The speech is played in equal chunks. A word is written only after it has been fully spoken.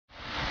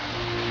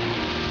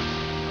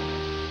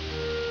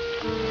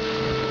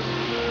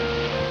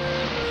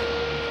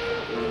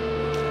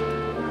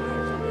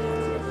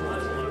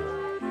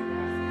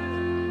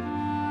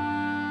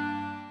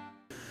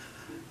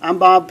I'm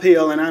Bob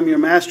Peel, and I'm your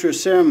Master of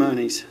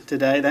Ceremonies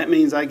today. That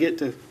means I get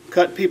to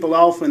cut people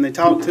off when they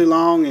talk too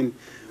long, and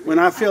when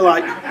I feel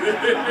like...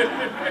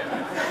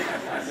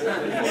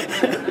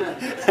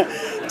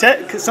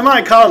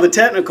 Somebody call the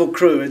technical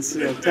crew.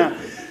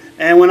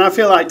 And when I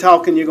feel like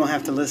talking, you're going to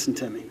have to listen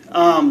to me.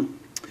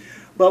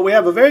 But we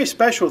have a very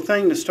special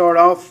thing to start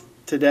off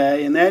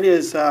today, and that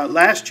is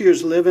last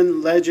year's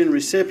Living Legend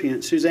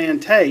recipient, Suzanne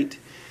Tate,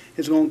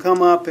 is going to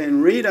come up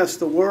and read us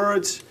the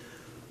words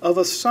of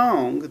a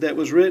song that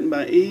was written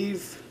by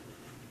Eve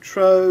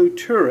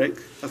Tro-Turek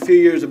a few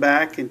years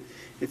back. And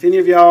if any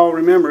of y'all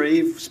remember,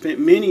 Eve spent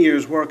many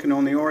years working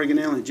on the Oregon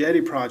Inlet Jetty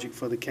project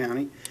for the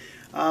county.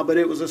 But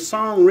it was a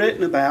song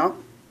written about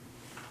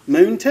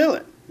Moon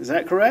Tillet. Is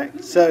that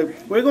correct? So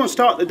we're going to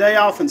start the day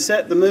off and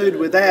set the mood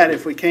with that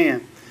if we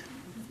can.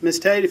 Miss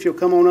Tate, if you'll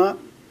come on up.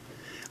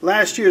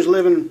 Last year's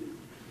Living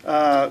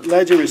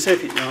Legend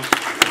recipient, y'all.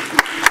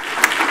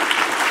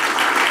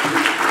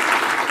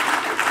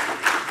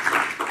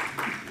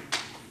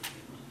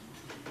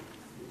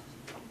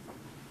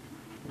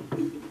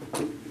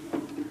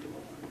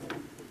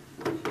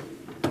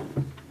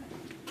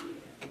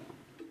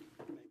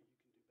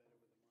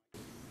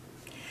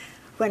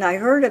 When I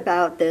heard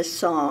about this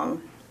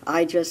song,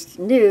 I just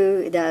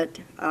knew that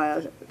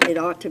it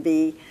ought to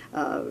be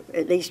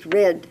at least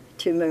read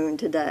to Moon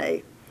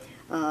today.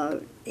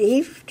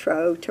 Eve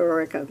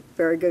Tro-Turek, a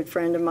very good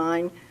friend of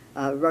mine,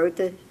 wrote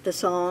the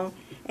song,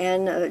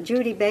 and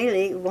Judy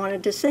Bailey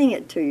wanted to sing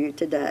it to you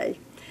today.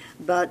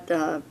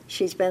 But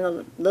she's been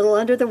a little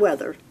under the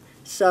weather,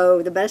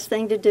 so the best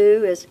thing to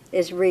do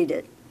is read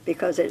it,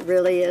 because it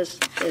really is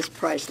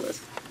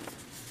priceless.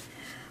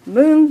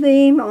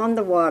 Moonbeam on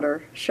the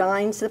water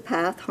shines the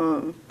path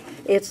home.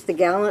 It's the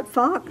gallant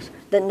fox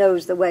that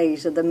knows the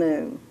ways of the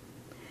moon.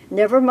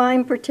 Never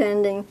mind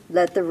pretending,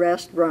 let the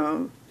rest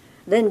roam.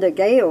 Linda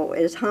Gale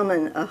is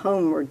humming a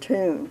homeward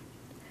tune.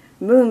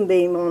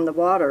 Moonbeam on the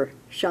water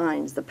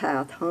shines the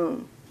path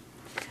home.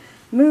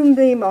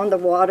 Moonbeam on the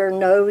water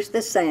knows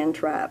the sand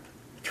trap.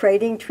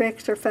 Trading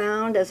tricks are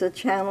found as the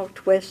channel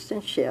twists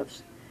and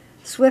shifts.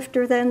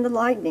 Swifter than the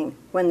lightning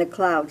when the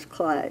clouds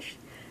clash.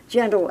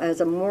 Gentle as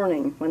a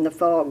morning when the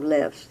fog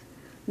lifts.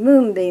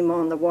 Moonbeam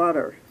on the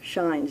water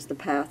shines the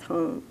path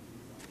home.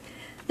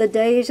 The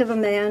days of a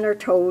man are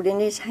told in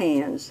his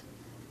hands,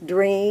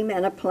 dream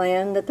and a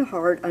plan that the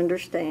heart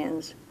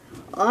understands.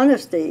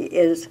 Honesty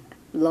is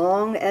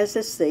long as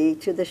the sea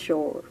to the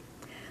shore.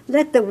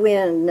 Let the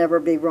wind never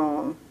be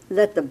wrong,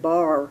 let the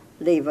bar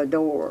leave a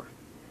door.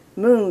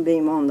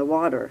 Moonbeam on the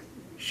water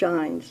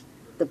shines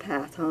the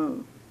path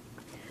home.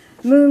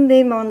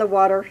 Moonbeam on the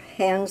water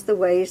hands the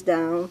ways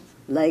down,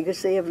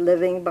 legacy of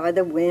living by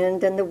the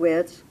wind and the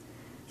wits,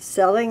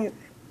 sailing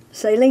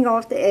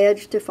off the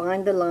edge to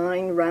find the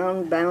line,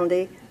 round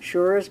bounty,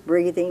 sure as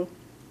breathing,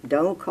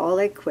 don't call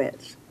it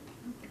quits.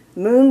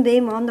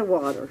 Moonbeam on the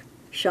water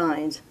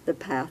shines the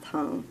path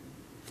home.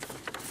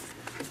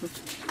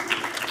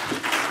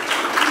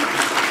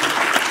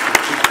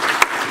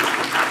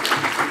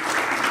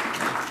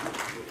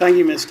 Thank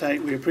you, Miss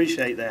Tate. We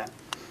appreciate that.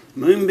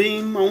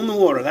 Moonbeam on the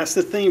water. That's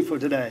the theme for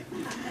today.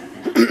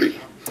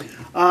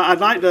 I'd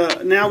like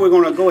to, now we're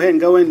going to go ahead and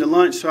go into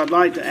lunch, so I'd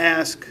like to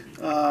ask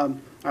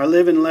our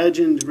Living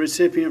Legend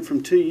recipient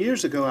from 2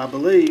 years ago, I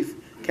believe,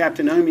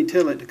 Captain Omi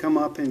Tillet, to come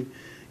up and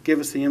give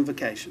us the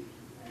invocation.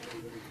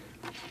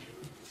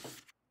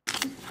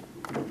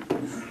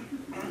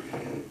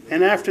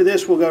 And after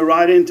this, we'll go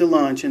right into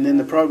lunch, and then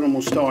the program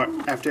will start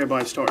after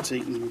everybody starts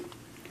eating.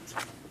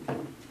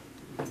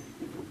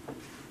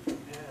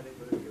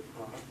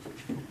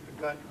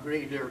 I'd like to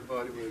greet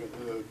everybody with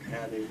a hug.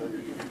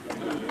 Hallelujah.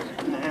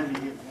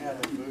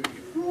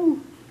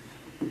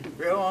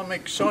 Well, I'm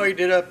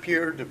excited up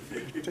here to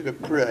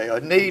pray. I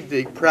need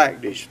the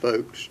practice,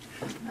 folks.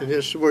 And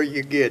this is where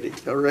you get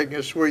it. I reckon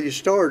this is where you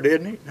start,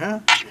 isn't it? Huh?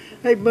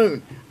 Hey,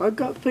 Moon, I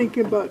got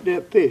thinking about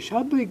that fish.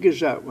 How big is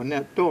that one,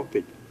 that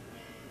dolphin?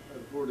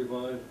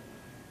 45.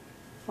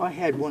 I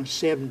had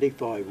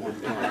 175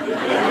 one time.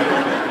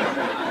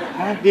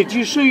 Huh? Did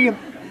you see him?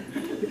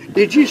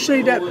 Did you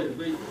see that?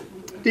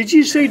 Did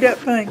you see that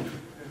thing?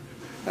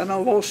 And I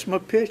lost my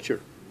picture.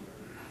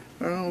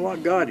 I don't know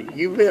what got it.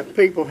 You let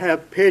people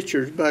have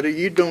pictures, but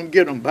you don't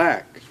get them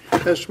back.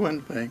 That's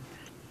one thing.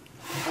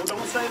 Well,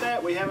 don't say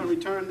that. We haven't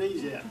returned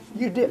these yet.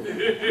 You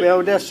did.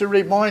 Well, that's a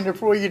reminder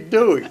before you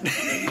do it.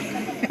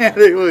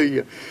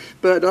 Hallelujah.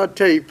 But I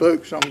tell you,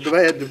 folks, I'm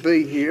glad to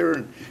be here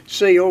and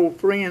see old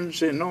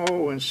friends and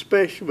all, and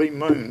especially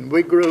Moon.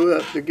 We grew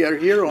up together.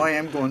 Here I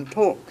am going to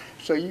talk,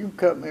 so you can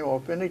cut me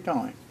off any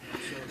time.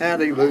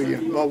 Hallelujah.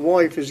 My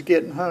wife is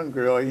getting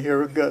hungry. I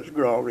hear her guts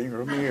growling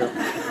from here.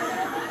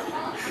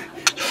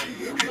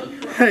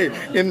 Hey,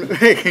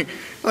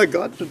 I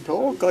got to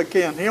talk. I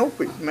can't help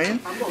it, man.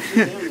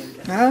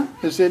 Huh?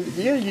 I said,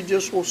 yeah, you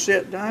just will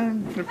sit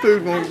down. The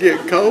food won't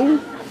get cold.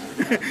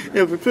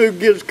 If the food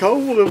gets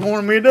cold, we'll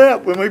warm it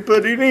up when we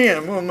put it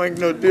in. It won't make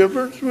no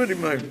difference, would it,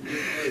 man?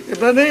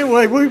 But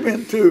anyway, we've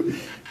been to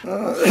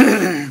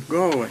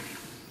Galway.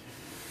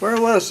 Where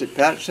was it,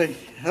 Patsy?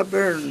 Up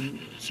there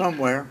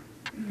somewhere.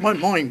 my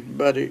morning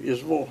buddy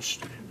is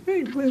lost.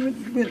 We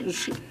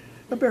went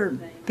up there in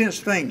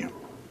Pennsylvania.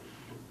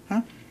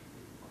 Huh?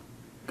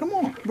 Come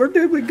on, where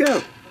did we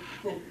go?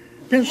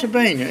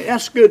 Pennsylvania,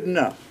 that's good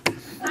enough.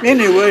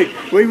 Anyway,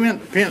 we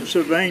went to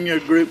Pennsylvania, a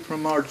group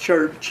from our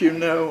church, you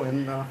know,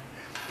 and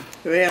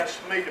they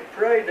asked me to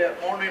pray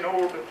that morning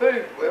over the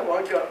food. Well,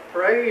 I got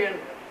praying.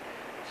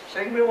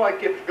 Seemed to me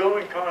like it was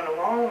going kind of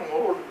long. The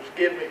Lord was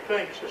giving me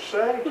things to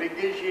say. If He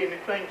gives you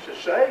anything to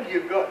say,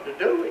 you've got to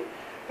do it.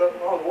 But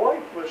my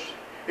wife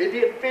it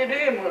didn't fit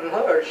in with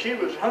her. She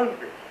was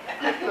hungry.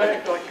 In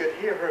fact, I could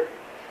hear her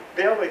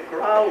belly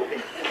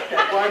growling.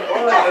 My mind,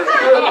 her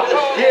foot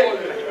was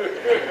getting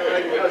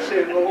me. I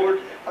said,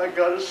 Lord, I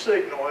got a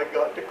signal. I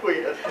got to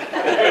quit.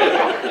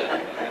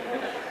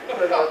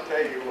 But I'll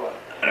tell you what,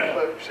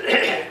 folks,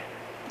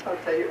 I'll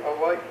tell you, I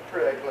like to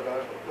pray, but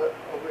I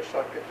wish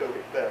I could do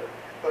it better.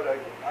 But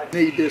I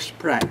need this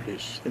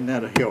practice, and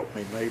that'll help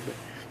me maybe.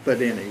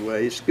 But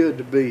anyway, it's good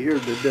to be here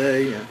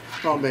today, and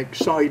I'm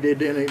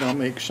excited in it.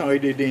 I'm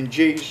excited in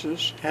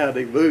Jesus.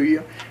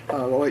 Hallelujah. I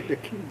like to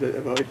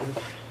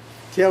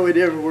tell it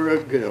everywhere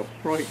I go.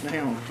 Right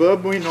now, I'm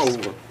bubbling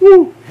over.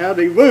 Woo!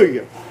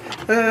 Hallelujah.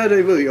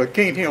 Hallelujah. I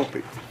can't help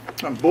it.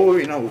 I'm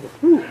boiling over.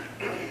 Woo!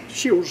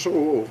 Chills so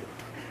over.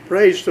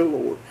 Praise the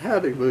Lord.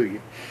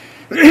 Hallelujah.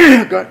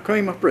 Got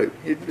cream of fruit.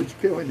 It's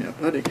filling up,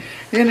 buddy.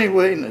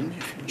 Anyway,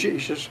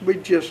 Jesus, we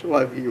just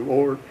love you,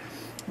 Lord.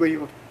 We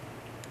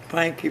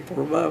thank you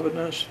for loving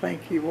us.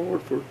 Thank you,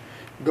 Lord, for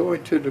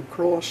going to the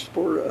cross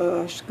for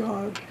us,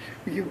 God.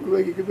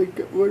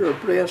 We're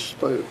blessed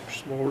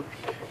folks, Lord.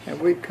 And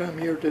we come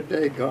here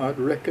today, God,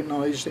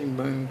 recognizing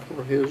Moon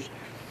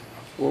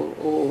for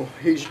all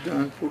he's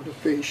done for the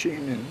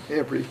fishing and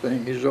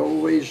everything. He's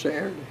always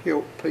there to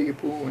help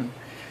people, and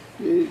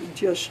he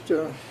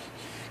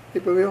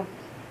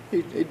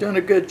done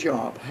a good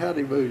job.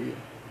 Hallelujah.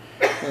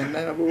 And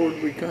now,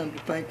 Lord, we come to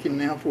thank you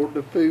now for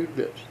the food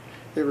that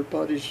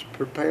everybody's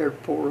prepared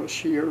for us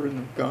here.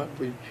 And God,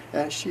 we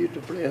ask you to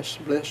bless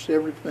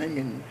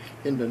everything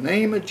in the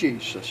name of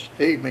Jesus.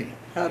 Amen.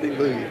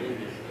 Hallelujah.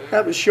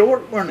 That was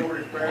short, wasn't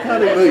it?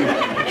 Hallelujah.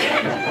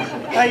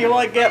 How you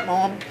like that,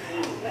 Mom?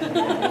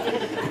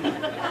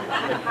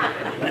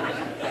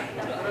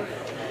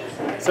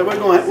 So we're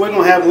going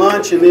to have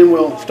lunch, and then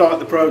we'll start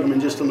the program in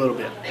just a little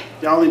bit.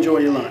 Y'all enjoy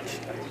your lunch.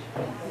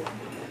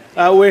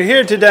 We're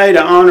here today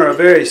to honor a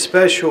very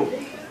special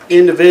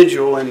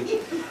individual, and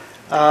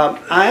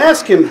I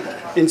asked him,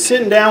 in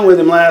sitting down with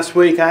him last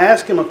week, I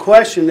asked him a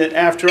question that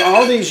after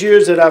all these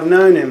years that I've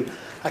known him,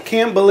 I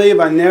can't believe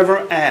I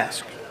never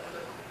asked.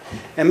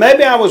 And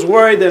maybe I was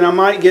worried that I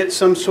might get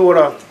some sort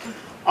of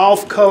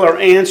off-color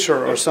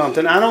answer or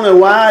something. I don't know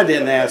why I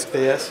didn't ask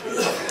this.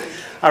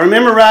 I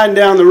remember riding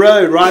down the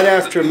road right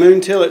after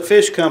Moon Tillet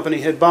Fish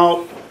Company had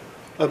bought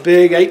a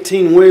big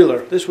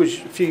 18-wheeler. This was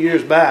a few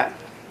years back.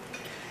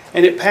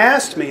 And it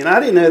passed me, and I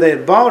didn't know they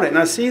had bought it. And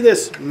I see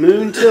this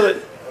Moon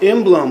Tillet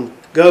emblem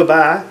go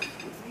by.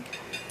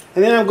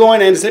 And then I'm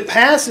going, and as it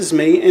passes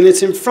me, and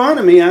it's in front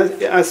of me,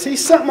 I see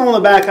something on the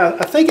back.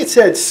 I think it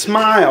said,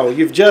 "Smile,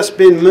 you've just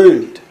been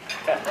mooned."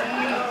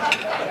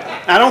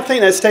 I don't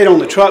think that stayed on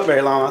the truck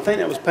very long. I think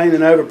that was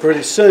painted over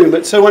pretty soon.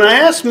 But so when I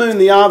asked Moon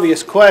the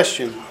obvious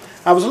question,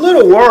 I was a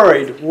little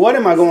worried, what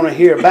am I going to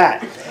hear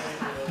back?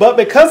 But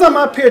because I'm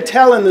up here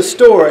telling the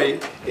story,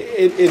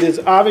 it is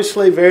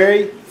obviously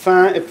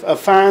a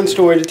fine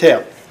story to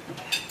tell.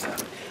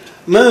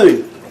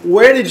 Moon,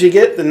 where did you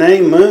get the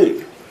name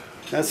Moon?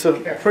 That's a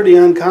pretty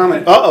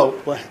uncommon.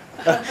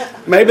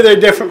 Maybe there are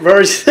different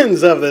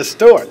versions of this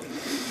story.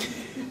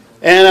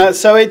 And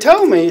so he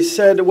told me,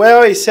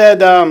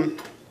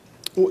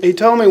 he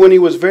told me when he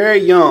was very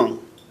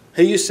young,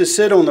 he used to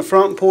sit on the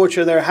front porch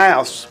of their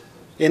house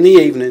in the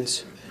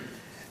evenings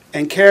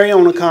and carry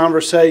on a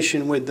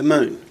conversation with the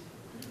moon.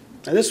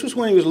 Now, this was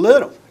when he was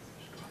little.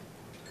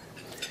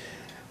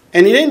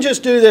 And he didn't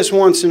just do this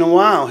once in a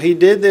while. He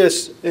did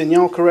this, and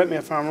y'all correct me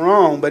if I'm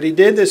wrong, but he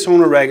did this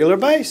on a regular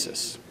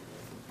basis.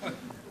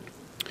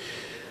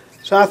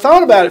 So I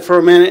thought about it for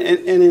a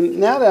minute, and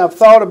now that I've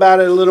thought about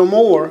it a little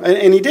more,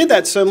 and he did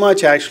that so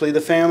much actually,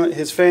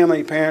 his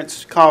family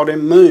parents called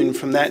him Moon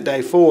from that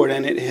day forward,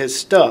 and it has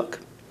stuck.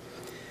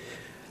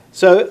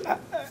 So,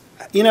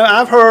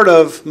 I've heard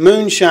of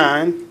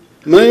moonshine,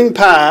 moon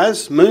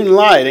pies,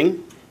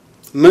 moonlighting,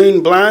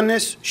 moon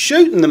blindness,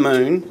 shooting the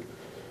moon,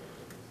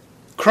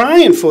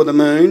 crying for the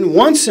moon,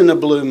 once in a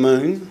blue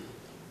moon,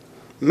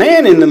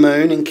 man in the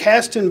moon, and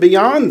casting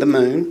beyond the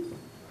moon,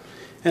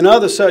 and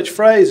other such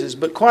phrases.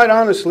 But quite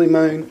honestly,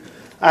 Moon,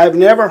 I have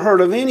never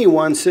heard of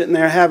anyone sitting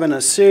there having a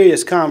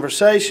serious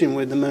conversation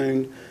with the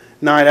moon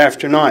night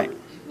after night.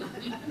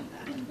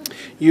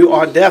 You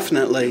are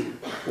definitely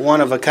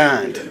one of a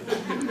kind.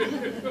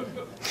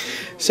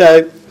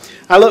 So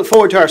I look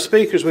forward to our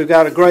speakers. We've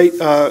got a great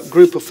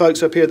group of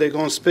folks up here that are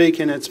going to speak,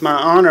 and it's my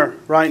honor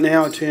right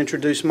now to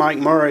introduce Mike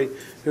Murray,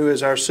 who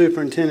is our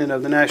superintendent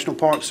of the National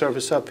Park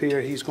Service up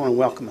here. He's going to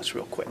welcome us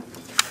real quick.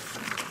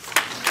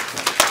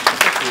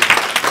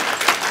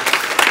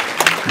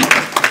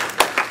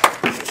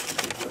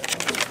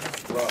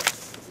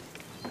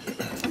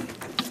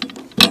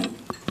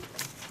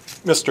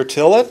 Mr.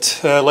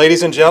 Tillett.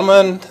 Ladies and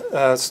gentlemen,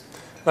 it's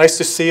nice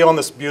to see you on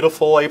this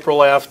beautiful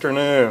April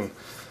afternoon.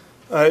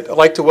 I'd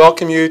like to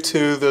welcome you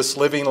to this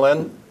Living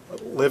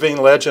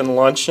Legend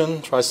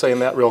Luncheon. Try saying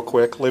that real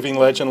quick. Living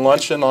Legend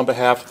Luncheon on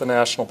behalf of the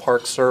National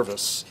Park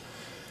Service.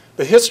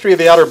 The history of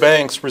the Outer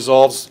Banks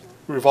revolves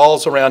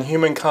around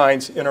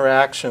humankind's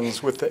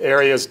interactions with the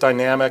area's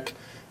dynamic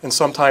and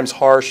sometimes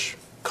harsh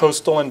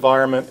coastal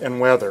environment and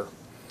weather.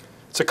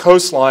 It's a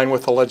coastline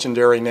with a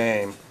legendary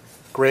name,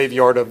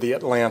 Graveyard of the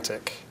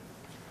Atlantic.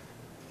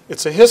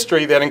 It's a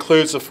history that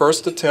includes the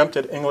first attempt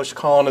at English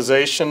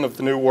colonization of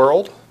the New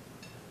World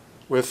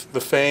with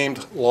the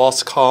famed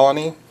Lost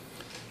Colony.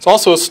 It's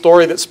also a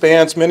story that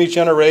spans many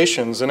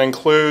generations and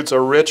includes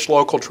a rich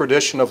local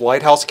tradition of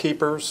lighthouse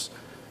keepers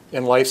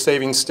and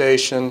life-saving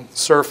station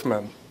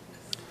surfmen.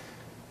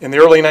 In the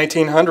early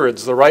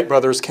 1900s, the Wright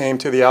brothers came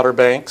to the Outer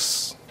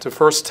Banks to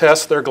first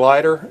test their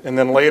glider and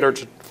then later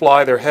to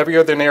fly their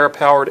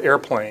heavier-than-air-powered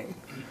airplane.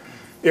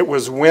 It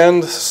was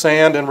wind,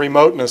 sand, and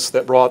remoteness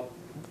that brought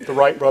the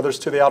Wright brothers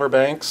to the Outer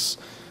Banks,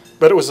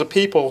 but it was the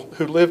people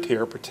who lived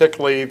here,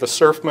 particularly the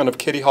surfmen of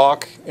Kitty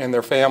Hawk and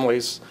their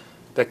families,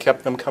 that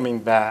kept them coming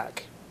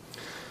back.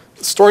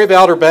 The story of the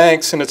Outer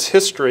Banks and its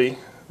history,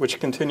 which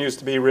continues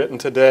to be written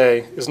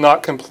today, is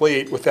not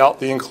complete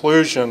without the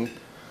inclusion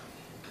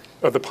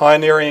of the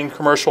pioneering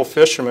commercial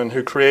fishermen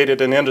who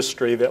created an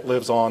industry that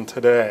lives on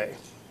today.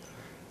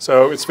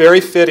 So it's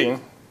very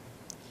fitting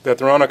that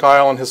the Roanoke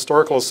Island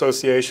Historical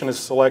Association has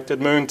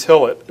selected Moon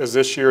Tillett as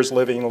this year's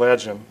living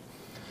legend.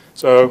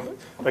 So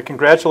I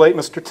congratulate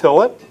Mr.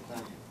 Tillett,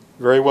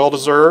 very well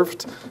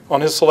deserved,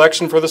 on his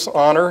selection for this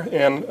honor,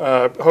 and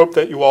hope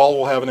that you all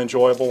will have an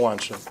enjoyable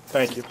luncheon.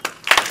 Thank you.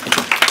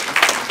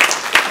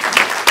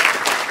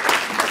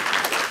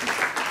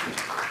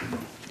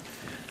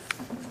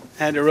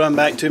 Had to run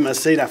back to my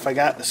seat. I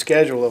forgot the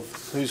schedule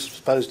of who's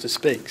supposed to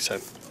speak. So,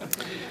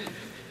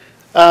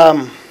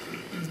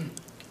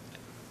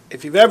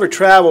 if you've ever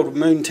traveled with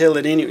Moon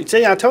Tillett anywhere,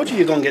 see, I told you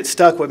you're going to get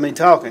stuck with me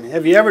talking.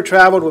 Have you ever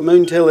traveled with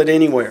Moon Tillett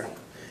anywhere?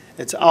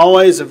 It's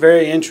always a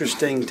very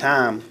interesting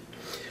time.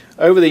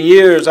 Over the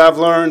years, I've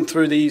learned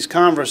through these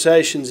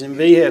conversations in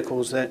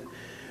vehicles that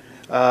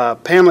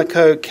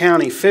Pamlico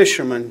County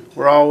fishermen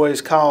were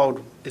always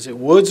called, is it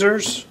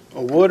Woodsers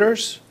or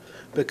Wooders?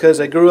 Because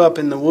they grew up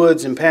in the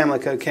woods in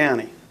Pamlico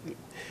County.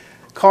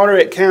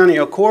 Carteret County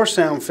or Core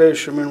Sound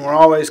fishermen were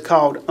always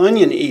called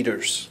onion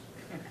eaters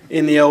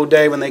in the old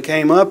day when they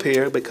came up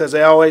here, because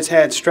they always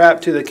had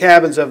strapped to the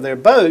cabins of their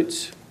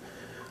boats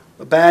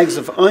bags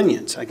of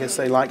onions. I guess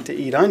they like to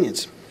eat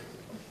onions.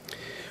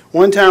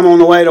 One time on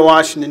the way to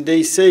Washington,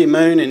 D.C.,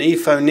 Moon and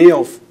Eve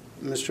O'Neill,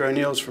 Mr.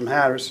 O'Neill's from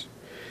Hatteras,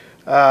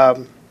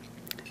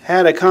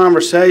 had a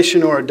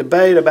conversation or a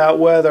debate about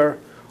whether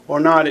or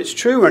not it's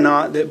true or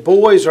not that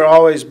boys are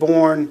always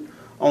born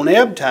on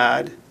ebb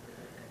tide,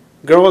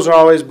 girls are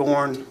always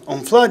born on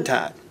flood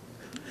tide.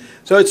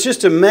 So it's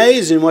just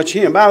amazing what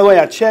you hear. And by the way,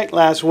 I checked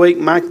last week.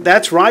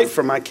 That's right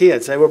for my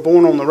kids. They were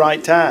born on the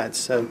right tides.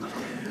 So,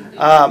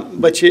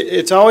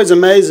 it's always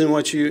amazing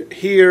what you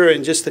hear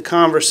and just the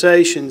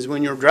conversations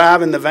when you're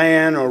driving the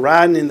van or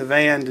riding in the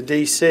van to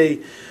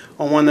D.C.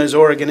 on one of those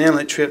Oregon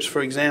Inlet trips,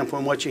 for example,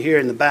 and what you hear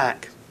in the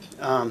back.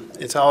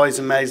 It's always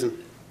amazing.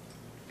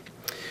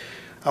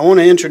 I want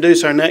to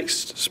introduce our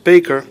next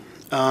speaker.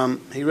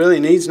 He really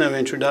needs no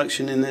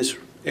introduction in this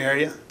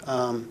area.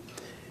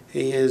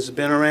 He has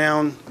been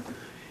around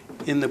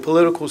in the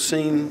political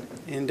scene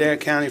in Dare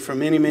County for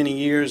many, many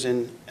years,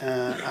 and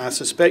I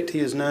suspect he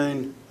has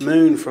known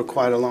Moon for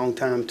quite a long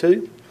time,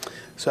 too.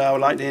 So I would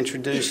like to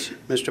introduce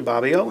Mr.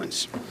 Bobby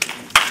Owens.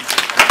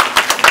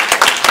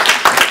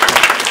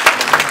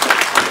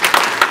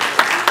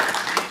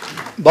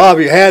 Bob,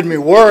 you had me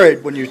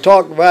worried when you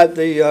talked about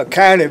the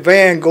county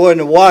van going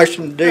to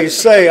Washington,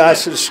 D.C. I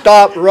said,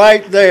 stop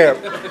right there.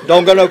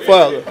 Don't go no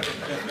further.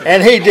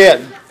 And he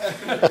didn't.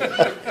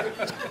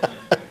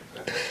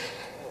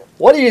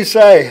 What do you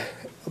say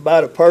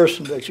about a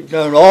person that you've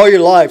known all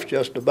your life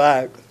just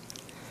about?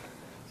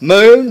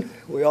 Moon,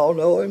 we all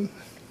know him.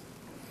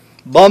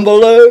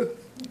 Bumbaloo.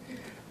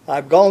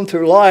 I've gone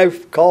through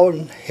life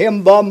calling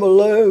him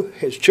Bumbaloo,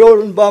 his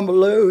children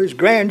Bumbaloo, his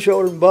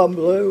grandchildren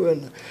Bumbaloo,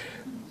 and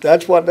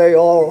that's what they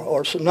all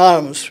are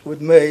synonymous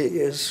with me,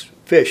 is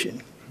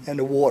fishing and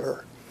the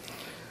water.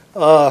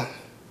 Moon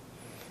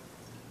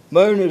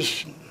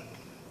has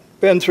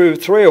been through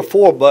 3 or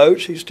 4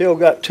 boats. He's still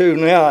got 2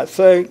 now, I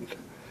think.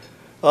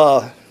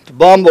 The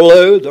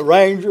Bumbaloo, the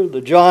Ranger,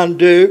 the John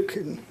Duke,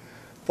 and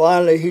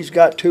finally he's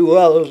got 2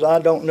 others. I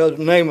don't know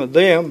the name of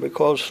them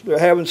because they're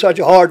having such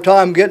a hard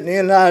time getting in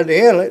and out of the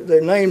inlet.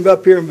 They're named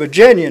up here in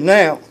Virginia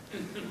now.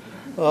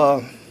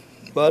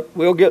 But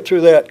we'll get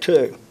through that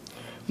too.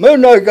 Moon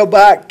and I go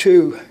back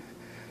to,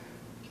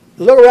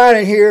 look around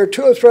in here,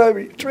 2 or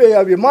 3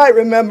 of you might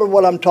remember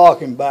what I'm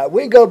talking about.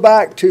 We go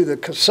back to the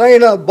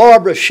Casino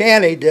Barbara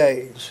Shanny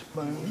days.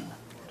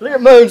 Look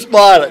at Moon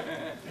smiling.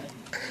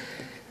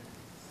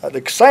 The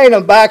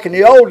casino back in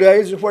the old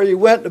days is where you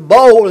went to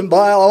bowl and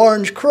buy an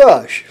orange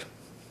crush.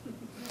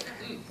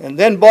 And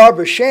then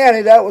Barbara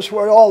Shanty, that was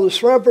where all the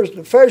shrimpers and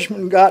the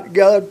fishermen got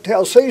together to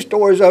tell sea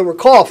stories over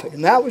coffee.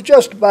 And that was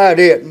just about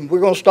it. And we're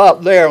going to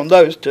stop there on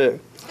those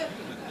two.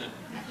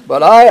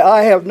 But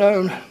I have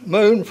known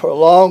Moon for a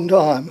long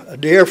time. A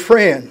dear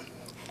friend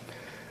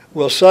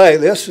will say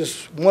this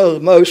is one of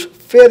the most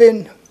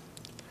fitting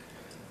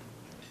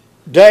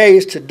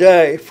days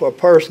today for a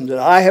person that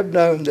I have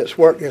known that's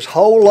worked his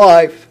whole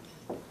life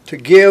to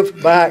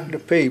give back to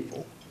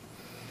people.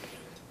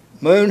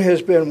 Moon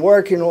has been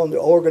working on the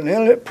Oregon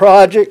Inlet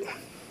project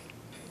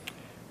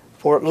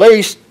for at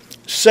least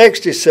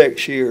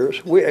 66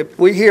 years.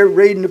 We hear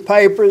reading the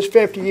papers,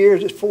 50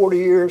 years, it's 40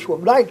 years. Well,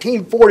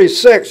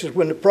 1946 is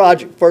when the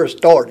project first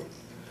started.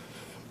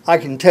 I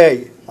can tell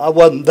you, I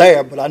wasn't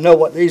there, but I know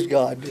what these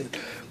guys did.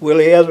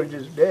 Willie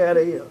Etheridge's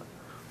daddy,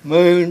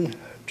 Moon,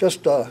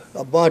 just a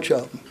bunch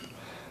of them.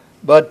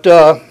 But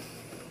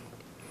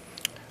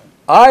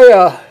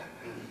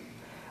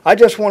I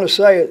just want to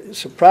say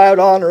it's a proud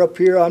honor up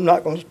here. I'm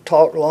not going to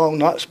talk long,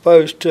 not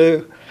supposed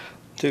to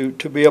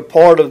be a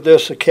part of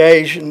this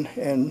occasion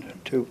and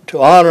to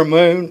honor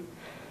Moon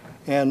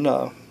and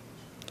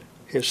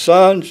his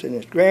sons and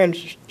his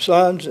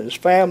grandsons and his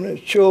family,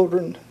 his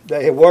children.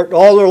 They have worked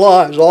all their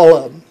lives, all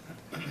of them,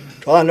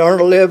 trying to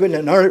earn a living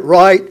and earn it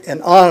right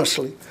and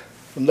honestly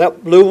from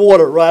that blue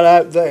water right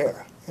out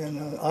there.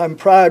 And I'm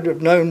proud to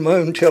have known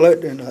Moon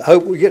Tillett, and I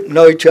hope we get to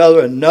know each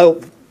other and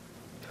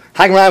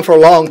hang around for a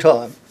long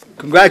time.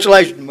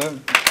 Congratulations,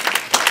 Moon.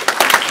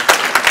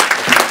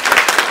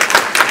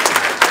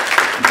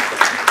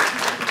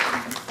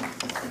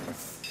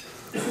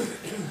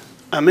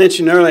 I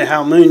mentioned earlier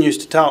how Moon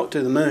used to talk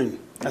to the moon.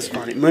 That's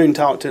funny. Moon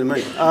talked to the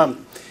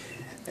moon.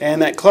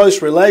 And that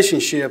close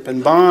relationship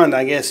and bond,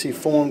 I guess, he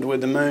formed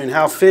with the moon,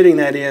 how fitting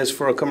that is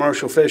for a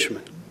commercial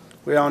fisherman.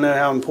 We all know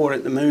how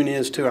important the moon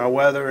is to our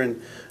weather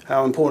and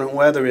how important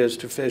weather is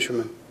to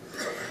fishermen.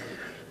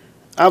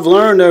 I've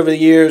learned over the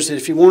years that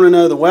if you want to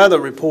know the weather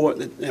report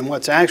and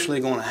what's actually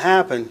going to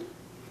happen,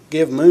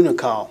 give Moon a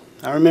call.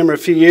 I remember a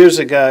few years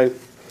ago,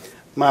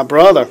 my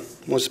brother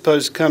was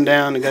supposed to come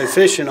down to go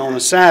fishing on a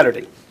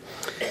Saturday.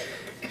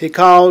 He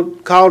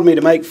called me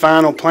to make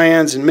final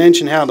plans and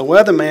mentioned how the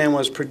weatherman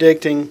was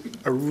predicting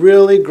a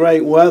really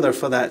great weather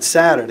for that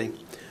Saturday.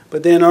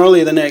 But then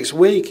early the next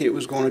week, it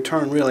was going to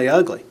turn really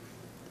ugly.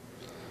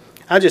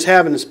 I just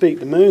happened to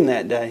speak to Moon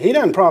that day. He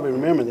doesn't probably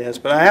remember this,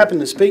 but I happened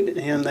to speak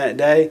to him that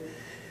day.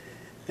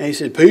 And he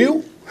said,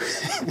 Peel,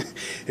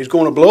 it's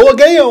going to blow a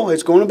gale.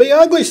 It's going to be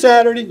ugly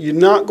Saturday. You're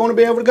not going to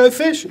be able to go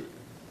fishing.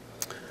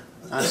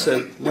 I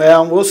said,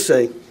 well, we'll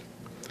see.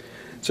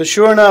 So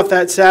sure enough,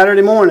 that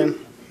Saturday morning,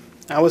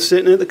 I was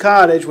sitting at the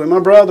cottage with my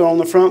brother on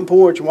the front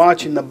porch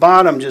watching the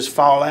bottom just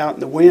fall out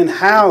and the wind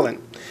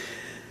howling.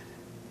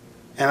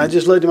 And I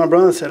just looked at my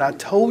brother and said, I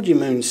told you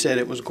Moon said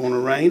it was going to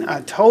rain.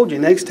 I told you,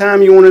 next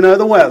time you want to know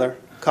the weather,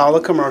 call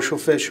a commercial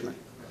fisherman.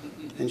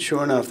 And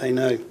sure enough, they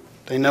know.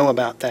 They know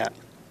about that.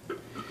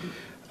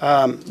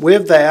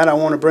 With that, I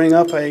want to bring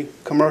up a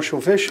commercial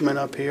fisherman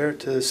up here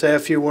to say a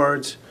few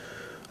words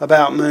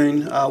about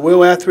Moon.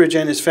 Will Etheridge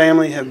and his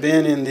family have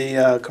been in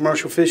the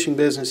commercial fishing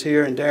business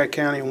here in Dare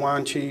County and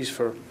Wanchese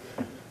for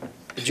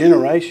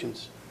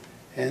generations.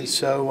 And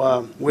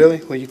so,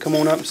 Willie, will you come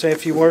on up and say a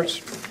few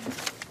words?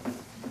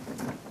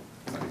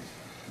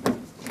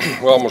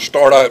 Well, I'm going to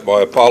start out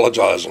by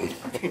apologizing.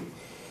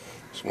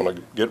 So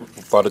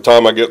by the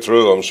time I get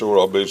through, I'm sure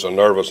I'll be so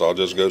nervous I'll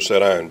just go sit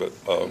down. But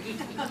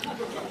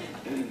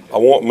I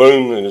want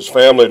Moon and his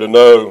family to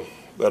know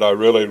that I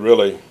really,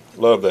 really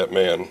love that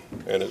man.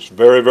 And it's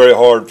very, very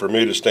hard for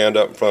me to stand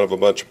up in front of a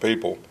bunch of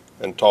people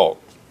and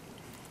talk.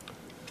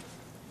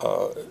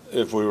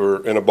 If we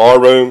were in a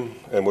bar room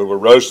and we were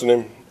roasting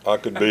him, I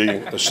could be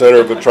the center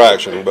of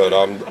attraction, but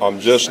I'm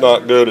just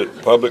not good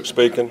at public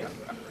speaking.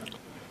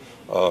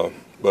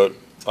 But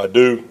I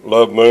do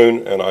love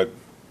Moon, and I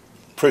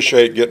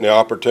appreciate getting the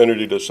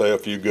opportunity to say a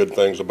few good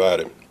things about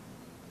him.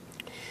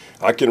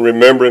 I can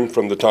remember him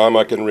from the time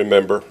I can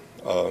remember.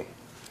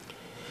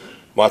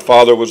 My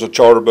father was a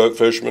charter boat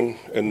fisherman,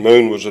 and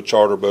Moon was a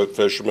charter boat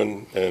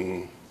fisherman,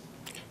 and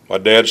my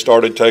dad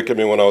started taking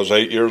me when I was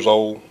 8 years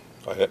old.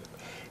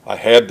 I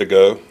had to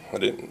go. I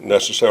didn't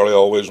necessarily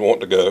always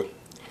want to go.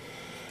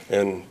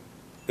 And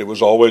it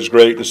was always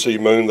great to see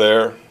Moon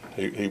there.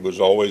 He was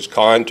always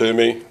kind to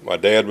me. My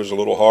dad was a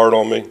little hard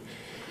on me.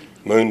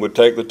 Moon would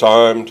take the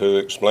time to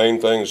explain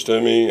things to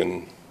me,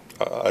 and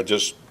I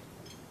just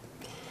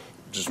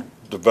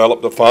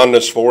developed a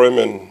fondness for him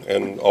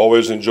and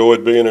always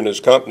enjoyed being in his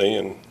company.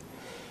 And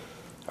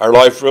our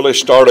life really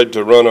started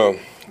to run a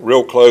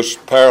real close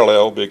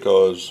parallel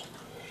because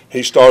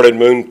he started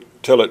Moon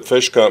Tillett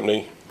Fish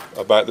Company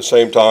about the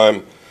same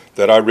time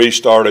that I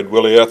restarted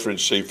Willie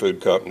Etheridge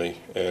Seafood Company.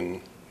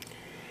 And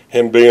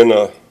him being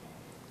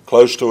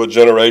close to a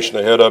generation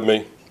ahead of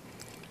me,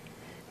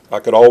 I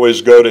could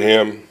always go to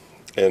him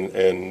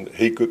and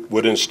he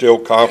would instill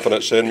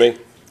confidence in me.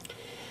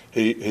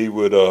 He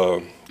would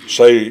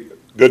say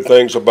good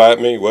things about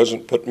me. He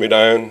wasn't putting me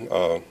down.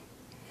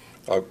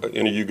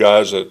 Any of you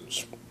guys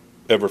that's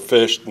ever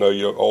fished know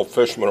all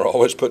fishermen are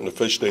always putting the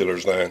fish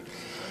dealers down.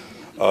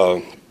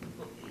 And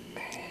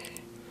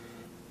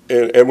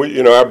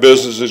we, our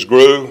businesses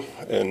grew,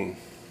 and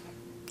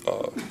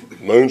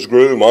Moon's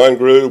grew, mine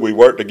grew. We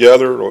worked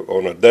together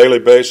on a daily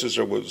basis.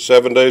 It was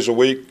 7 days a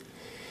week.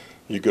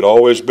 You could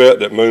always bet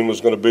that Moon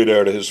was going to be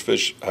there to his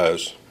fish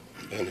house.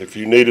 And if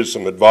you needed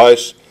some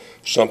advice,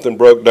 something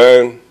broke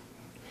down,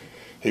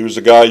 he was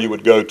the guy you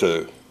would go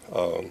to.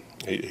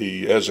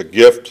 He has a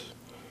gift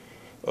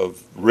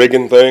of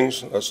rigging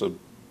things. That's a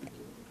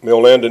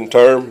mill-ending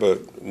term,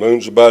 but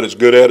Moon's about as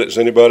good at it as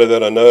anybody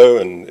that I know,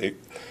 and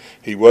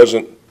he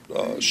wasn't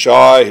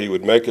shy. He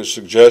would make his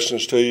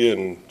suggestions to you,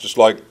 and just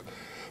like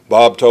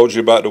Bob told you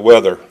about the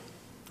weather,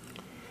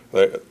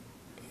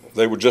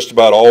 they would just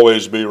about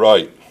always be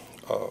right.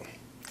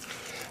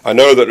 I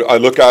know that I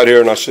look out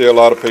here and I see a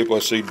lot of people. I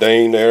see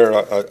Dane there.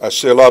 I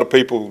see a lot of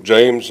people,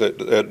 James,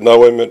 that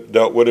know him and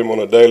dealt with him on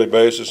a daily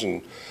basis,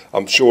 and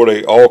I'm sure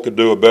they all could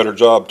do a better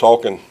job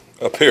talking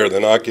up here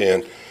than I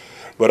can.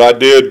 But I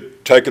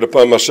did take it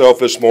upon myself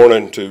this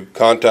morning to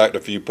contact a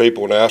few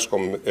people and ask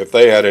them if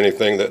they had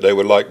anything that they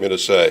would like me to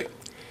say.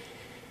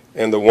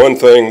 And the one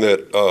thing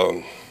that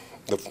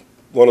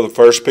one of the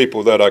first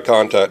people that I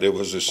contacted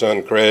was his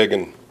son, Craig,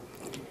 and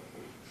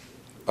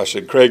I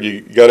said, Craig,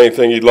 you got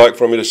anything you'd like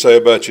for me to say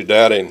about your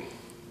daddy? And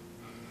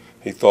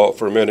he thought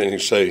for a minute, and he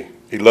said,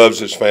 he loves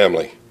his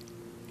family.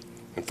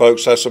 And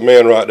folks, that's a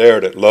man right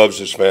there that loves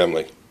his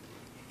family.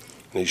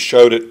 And he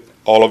showed it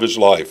all of his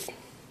life.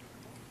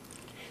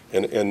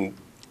 And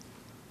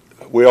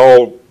we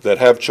all that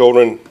have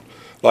children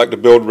like to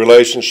build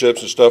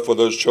relationships and stuff with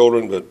those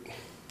children, but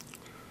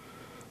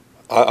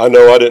I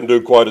know I didn't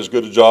do quite as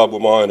good a job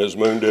with mine as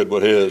Moon did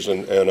with his.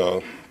 And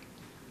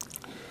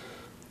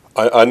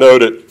I know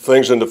that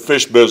things in the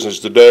fish business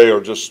today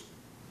are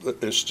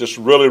it's just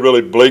really,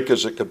 really bleak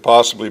as it could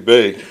possibly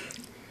be.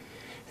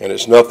 And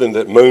it's nothing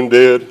that Moon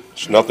did.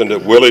 It's nothing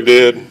that Willie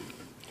did.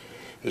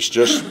 It's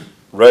just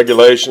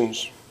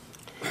regulations.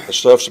 The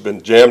stuff's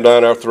been jammed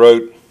down our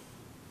throat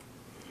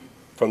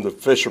from the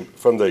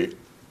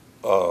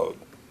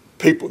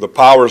people, the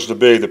powers to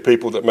be, the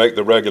people that make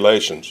the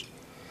regulations.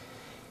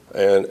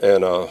 And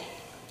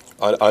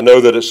I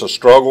know that it's a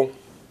struggle,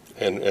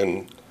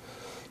 and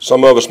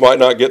some of us might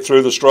not get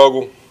through the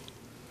struggle,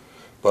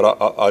 but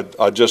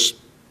I just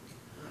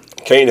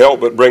can't help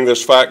but bring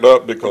this fact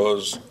up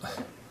because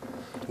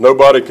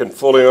nobody can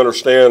fully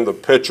understand the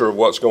picture of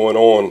what's going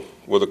on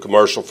with the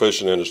commercial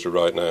fishing industry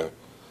right now.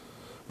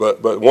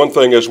 But one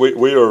thing is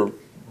we are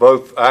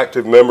both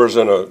active members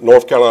in a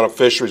North Carolina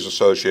Fisheries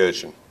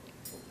Association.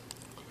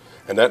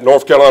 And that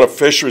North Carolina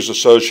Fisheries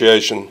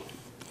Association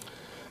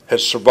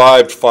has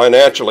survived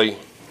financially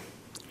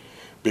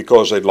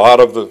because a lot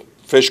of the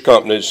fish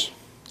companies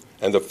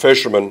and the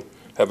fishermen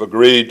have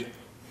agreed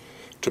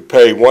to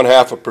pay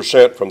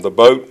 0.5% from the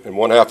boat and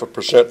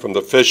 0.5% from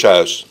the fish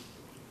house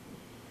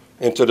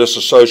into this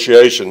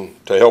association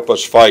to help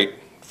us fight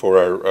for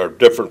our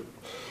different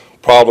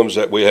problems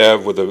that we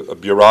have with the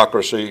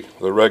bureaucracy,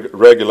 the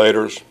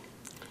regulators.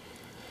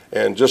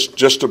 And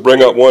just to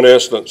bring up one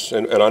instance,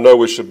 and I know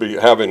we should be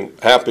having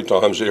happy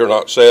times here,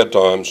 not sad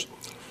times,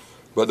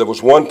 but there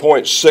was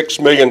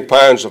 1.6 million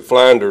pounds of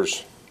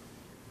flounders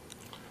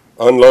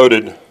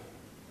unloaded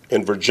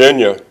in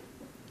Virginia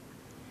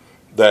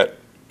that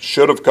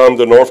should have come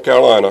to North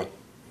Carolina,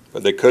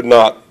 but they could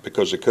not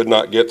because they could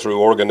not get through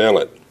Oregon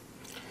Inlet.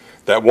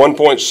 That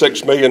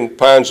 1.6 million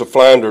pounds of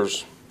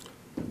flounders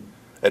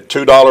at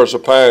 $2 a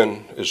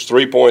pound is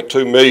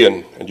 3.2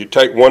 million, and you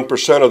take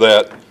 1% of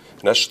that,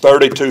 and that's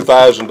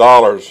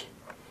 $32,000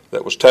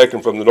 that was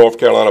taken from the North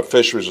Carolina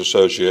Fisheries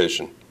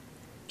Association.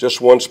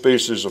 Just one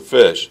species of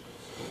fish.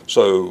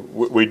 So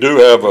we do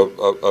have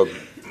a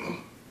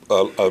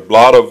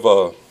lot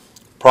of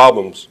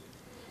problems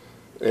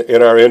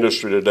in our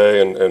industry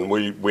today, and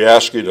we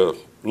ask you to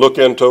look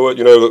into it.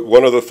 You know,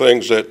 one of the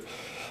things that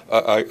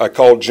I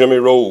called Jimmy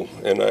Rule,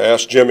 and I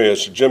asked Jimmy, I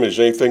said, Jimmy, is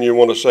there anything you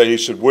want to say? He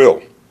said,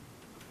 Will,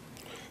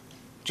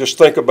 just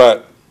think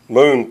about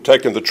Moon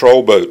taking the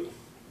troll boat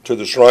to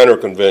the Shriner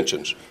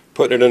conventions,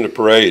 putting it into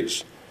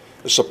parades.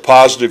 It's a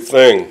positive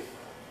thing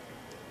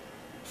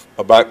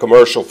about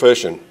commercial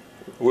fishing.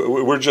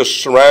 We're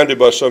just surrounded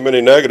by so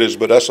many negatives,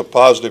 but that's a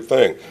positive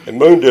thing. And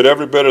Moon did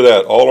every bit of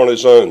that all on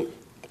his own.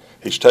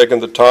 He's taken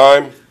the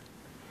time,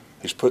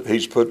 he's put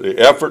the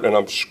effort, and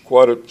I'm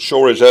quite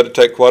sure he's had to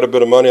take quite a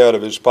bit of money out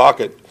of his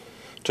pocket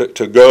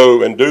to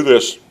go and do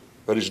this,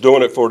 but he's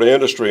doing it for the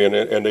industry, and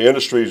the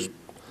industry's,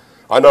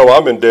 I know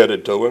I'm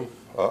indebted to him.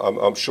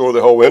 I'm sure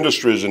the whole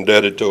industry is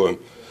indebted to him.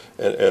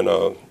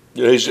 And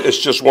it's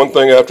just one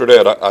thing after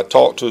that. I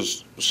talked to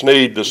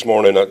Sneed this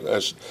morning.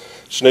 As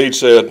Sneed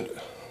said,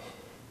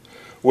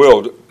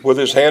 Will, with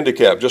his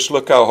handicap, just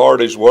look how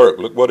hard he's worked.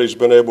 Look what he's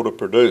been able to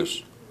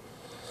produce.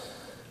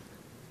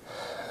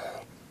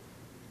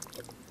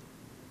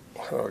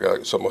 I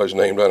got somebody's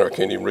name down there. I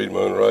can't even read my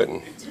own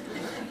writing.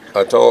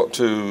 I talked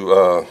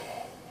to,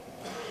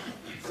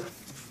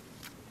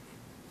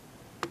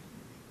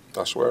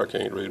 I swear I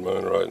can't read my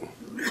own writing.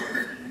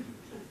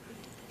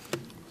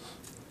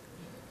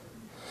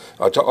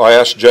 I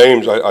asked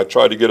James, I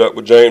tried to get up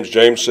with James.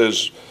 James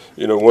says,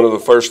 you know, one of the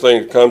first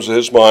things that comes to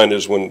his mind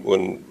is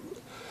when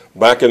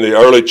back in the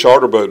early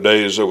charter boat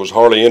days, there was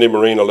hardly any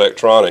marine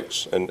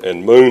electronics,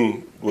 and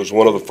Moon was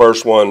one of the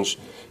first ones.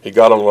 He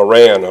got a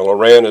Loran. A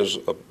Loran is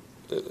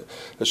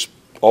it's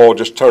all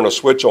just turn a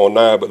switch on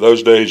now, but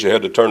those days you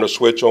had to turn a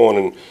switch on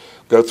and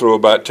go through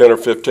about 10 or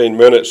 15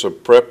 minutes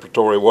of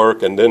preparatory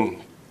work and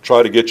then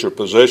try to get your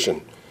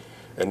position.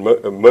 And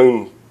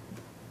Moon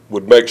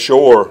would make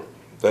sure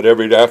that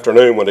every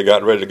afternoon when they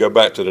got ready to go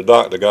back to the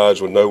dock, the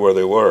guys would know where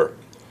they were.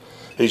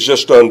 He's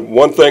just done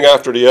one thing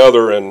after the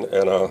other, and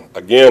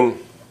again,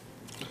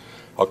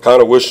 I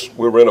kind of wish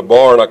we were in a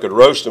bar and I could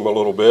roast him a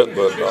little bit,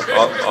 but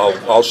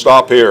I'll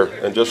stop here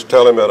and just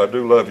tell him that I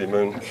do love you,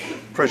 Moon.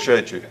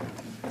 Appreciate you.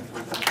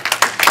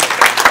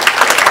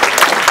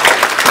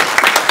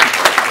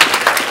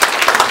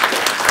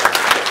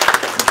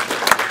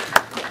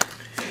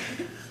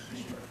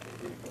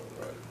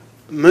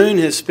 Moon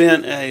has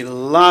spent a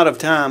lot of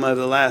time over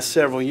the last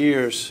several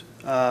years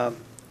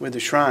with the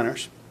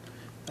Shriners.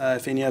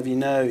 If any of you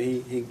know,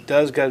 he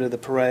does go to the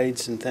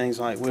parades and things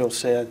like Will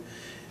said.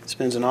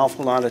 Spends an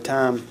awful lot of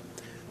time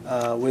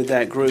with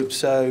that group.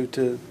 So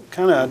to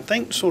kind of, I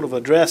think, sort of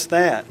address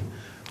that,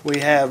 we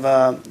have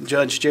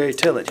Judge Jerry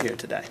Tillett here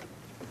today.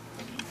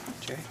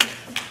 Jerry.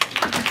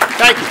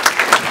 Thank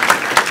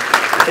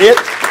you.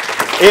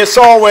 It's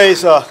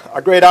always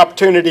a great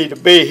opportunity to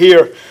be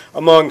here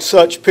among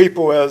such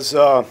people as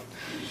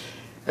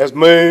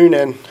Moon,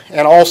 and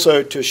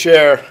also to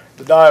share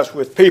the dais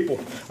with people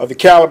of the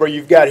caliber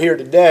you've got here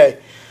today.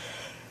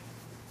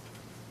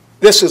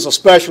 This is a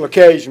special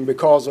occasion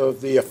because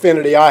of the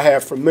affinity I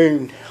have for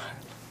Moon.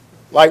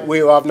 Like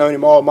Will, I've known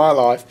him all my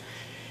life.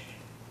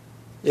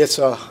 It's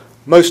a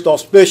most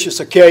auspicious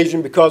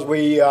occasion because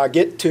we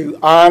get to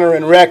honor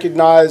and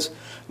recognize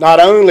not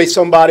only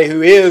somebody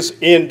who is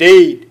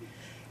indeed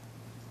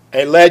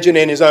a legend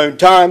in his own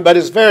time, but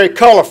is very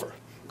colorful.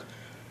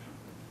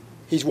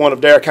 He's one of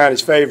Dare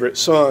County's favorite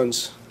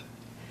sons.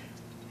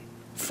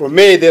 For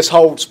me, this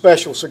holds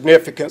special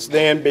significance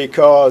then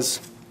because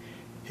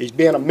he's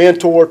been a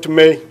mentor to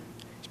me,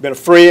 he's been a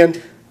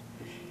friend,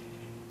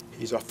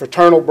 he's a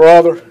fraternal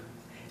brother,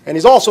 and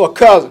he's also a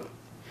cousin.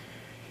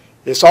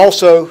 It's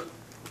also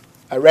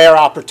a rare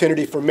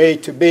opportunity for me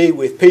to be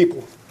with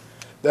people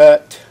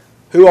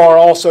who are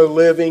also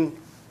living,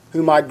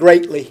 whom I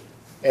greatly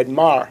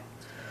admire.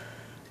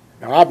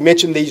 Now, I've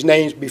mentioned these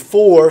names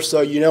before,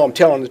 so you know I'm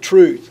telling the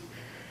truth.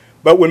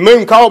 But when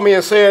Moon called me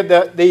and said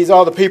that these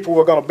other people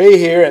were going to be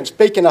here and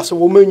speaking, I said,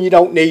 well, Moon, you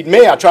don't need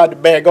me. I tried to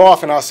beg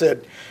off, and I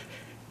said,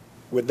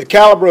 with the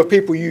caliber of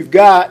people you've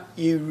got,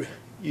 you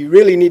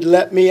really need to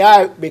let me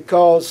out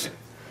because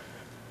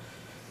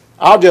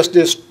I'll just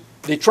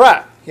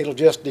detract. It'll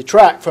just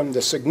detract from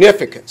the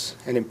significance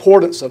and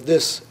importance of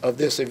this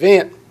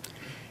event.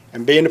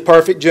 And being the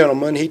perfect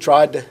gentleman, he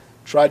tried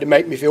to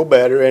make me feel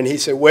better, and he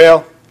said,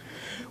 well,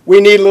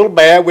 we need a little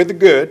bad with the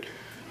good.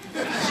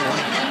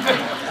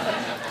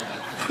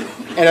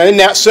 And in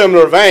that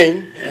similar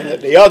vein, and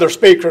that the other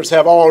speakers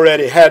have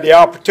already had the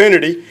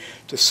opportunity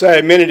to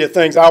say many of the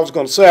things I was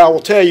going to say, I will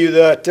tell you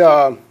that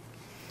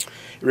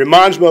it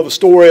reminds me of a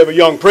story of a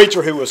young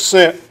preacher who was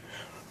sent,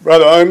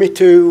 Brother Omi,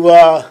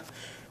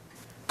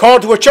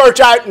 called to a church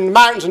out in the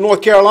mountains of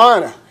North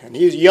Carolina. And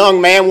he was a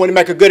young man, wanted to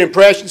make a good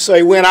impression, so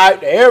he went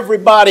out to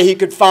everybody he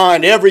could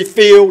find, every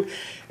field,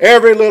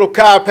 every little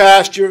cow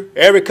pasture,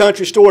 every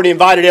country store, and he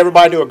invited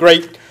everybody to a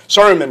great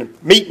sermon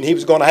meeting he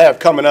was going to have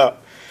coming up.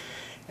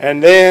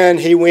 And then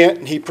he went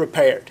and he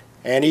prepared,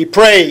 and he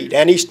prayed,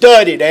 and he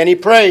studied, and he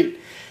prayed.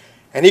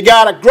 And he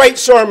got a great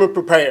sermon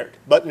prepared.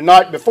 But the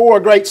night before, a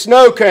great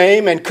snow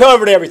came and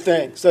covered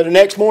everything. So the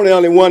next morning,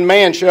 only one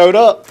man showed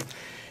up.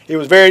 He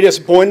was very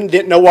disappointed,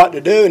 didn't know what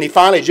to do, and he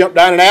finally jumped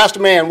down and asked the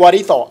man what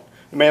he thought.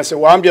 The man said,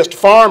 well, I'm just a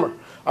farmer.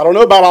 I don't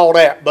know about all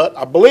that, but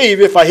I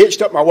believe if I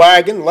hitched up my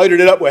wagon, loaded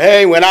it up with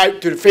hay, and went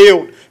out to the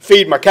field,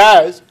 feed my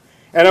cows,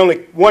 and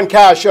only one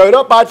cow showed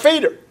up, I'd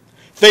feed her.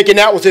 Thinking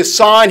that was his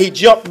sign, he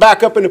jumped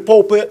back up in the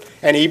pulpit,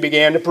 and he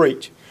began to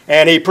preach.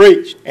 And he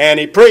preached, and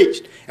he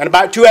preached. And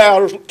about 2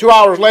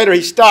 hours later,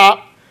 he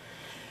stopped,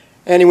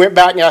 and he went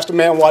back and asked the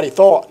man what he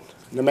thought.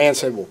 And the man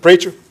said, well,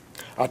 preacher,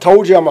 I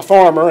told you I'm a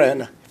farmer,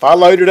 and if I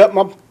loaded up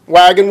my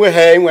wagon with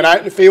hay and went out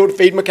in the field to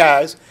feed my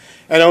cows,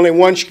 and only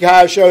one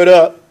cow showed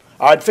up,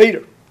 I'd feed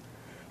her.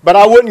 But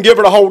I wouldn't give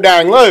her the whole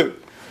dang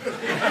load.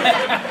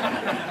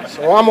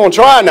 So I'm going to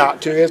try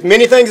not to. As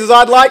many things as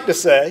I'd like to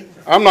say,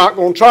 I'm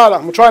going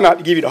to try not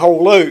to give you the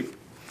whole load.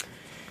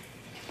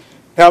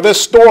 Now,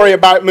 this story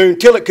about Moon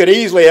Tillett could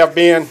easily have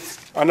been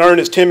an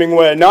Ernest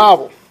Hemingway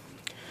novel.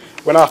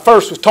 When I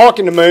first was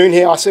talking to Moon,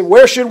 I said,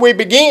 where should we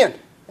begin?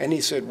 And he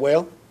said,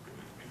 well,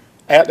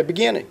 at the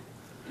beginning.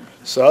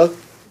 So,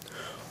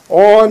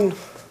 on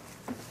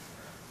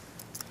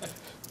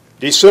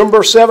December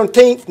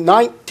 17th,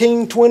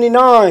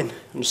 1929,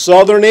 on the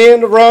southern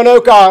end of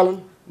Roanoke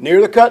Island,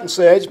 near the cutting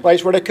sedge,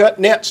 place where they cut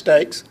net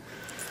stakes,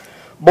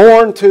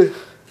 born to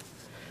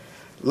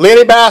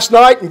Lenny Bass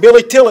Knight and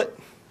Billy Tillett,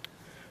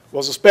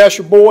 was a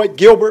special boy,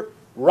 Gilbert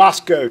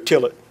Roscoe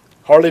Tillett.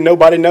 Hardly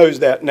nobody knows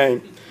that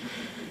name.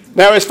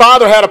 Now his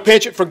father had a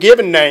penchant for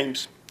giving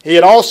names. He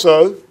had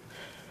also,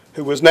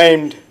 who was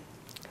named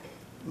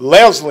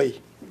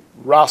Leslie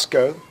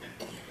Roscoe,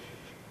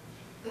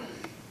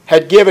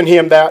 had given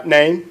him that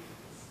name.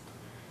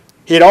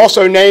 He had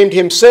also named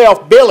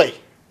himself Billy.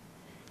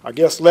 I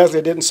guess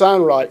Leslie didn't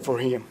sound right for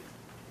him.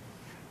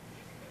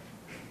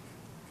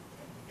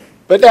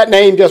 But that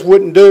name just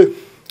wouldn't do.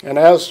 And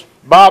as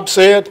Bob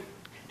said,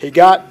 he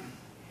got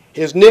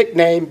his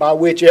nickname by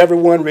which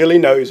everyone really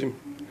knows him,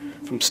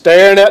 from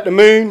staring at the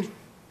moon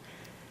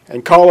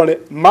and calling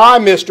it my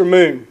Mr.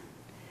 Moon.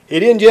 He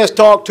didn't just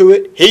talk to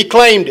it, he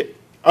claimed it.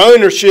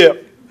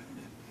 Ownership.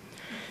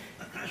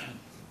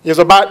 It was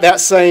about that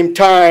same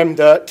time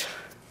that,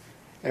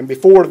 and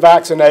before the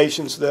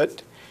vaccinations,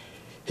 that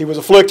he was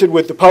afflicted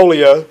with the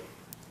polio.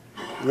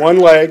 One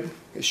leg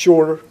is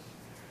shorter,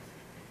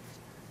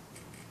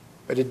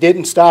 but it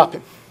didn't stop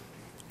him.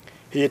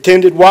 He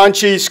attended wine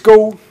cheese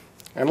school,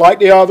 and like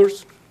the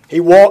others, he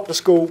walked to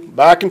school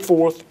back and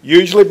forth,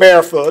 usually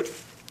barefoot.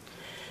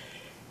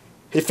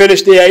 He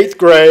finished the 8th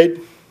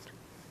grade,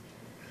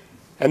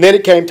 and then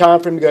it came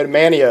time for him to go to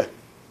Manio.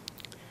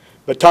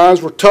 But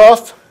times were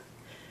tough,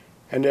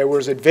 and there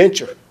was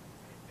adventure,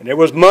 and there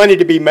was money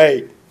to be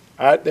made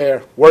out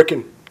there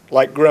working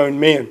like grown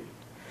men.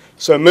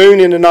 So Moon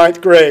in the 9th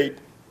grade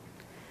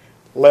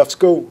left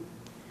school,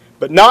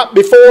 but not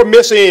before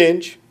Miss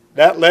Inge,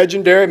 that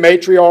legendary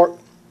matriarch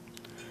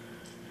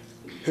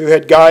who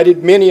had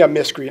guided many a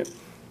miscreant,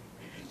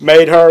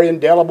 made her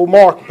indelible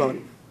mark upon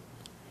him.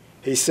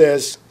 He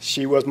says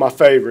she was my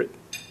favorite.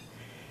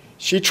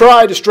 She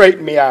tried to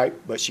straighten me out,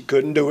 but she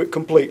couldn't do it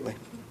completely.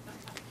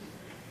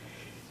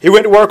 He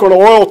went to work on an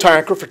oil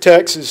tanker for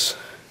Texas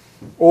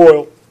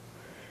Oil.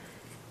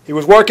 He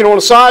was working on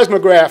a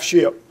seismograph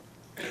ship.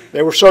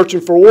 They were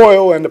searching for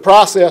oil, and the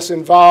process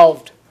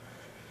involved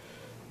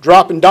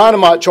dropping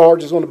dynamite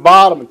charges on the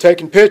bottom and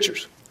taking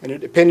pictures. And it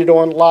depended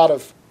on a lot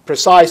of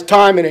precise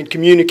timing and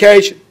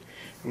communication.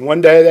 And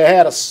one day they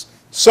had a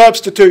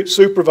substitute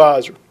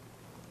supervisor.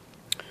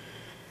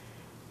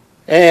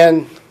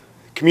 And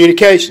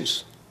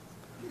communications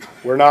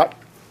were not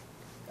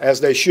as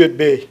they should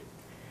be.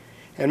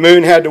 And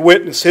Moon had to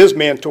witness his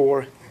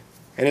mentor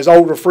and his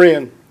older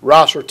friend,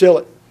 Rosser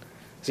Tillett,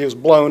 as he was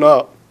blown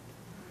up.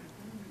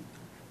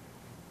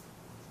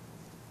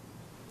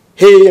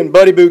 He and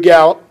Buddy Boo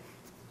Gallup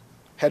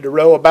had to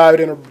row about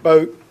in a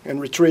boat and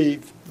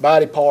retrieve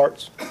body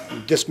parts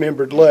and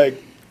dismembered leg.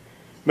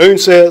 Moon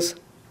says,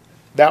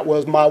 that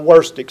was my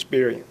worst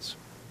experience.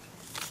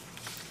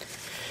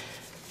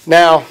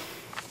 Now,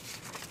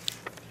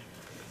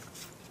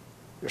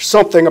 there's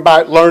something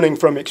about learning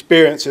from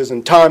experiences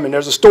and timing.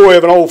 There's a story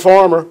of an old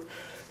farmer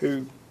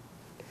who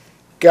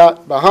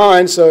got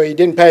behind, so he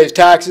didn't pay his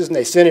taxes, and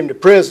they sent him to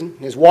prison.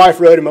 His wife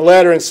wrote him a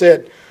letter and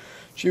said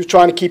she was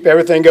trying to keep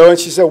everything going.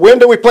 She said, when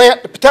do we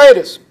plant the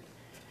potatoes?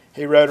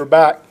 He wrote her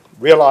back,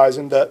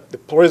 realizing that the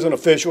prison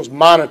officials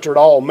monitored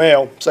all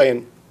mail,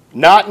 saying,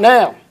 not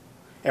now.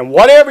 And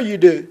whatever you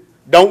do,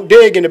 don't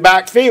dig in the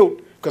back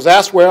field, because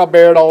that's where I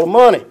buried all the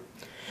money.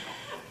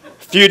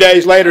 A few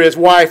days later, his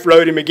wife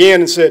wrote him again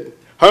and said,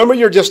 Homer,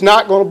 you're just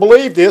not going to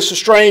believe this. The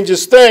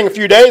strangest thing, a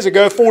few days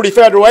ago, 40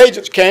 federal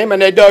agents came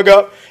and they dug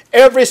up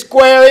every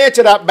square inch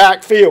of that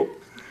back field.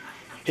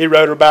 He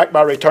wrote her back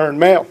by return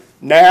mail.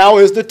 Now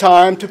is the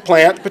time to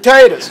plant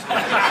potatoes.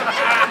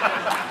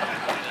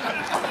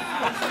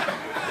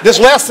 This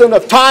lesson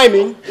of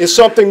timing is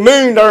something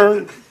Moon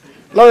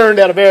learned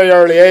at a very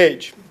early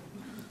age.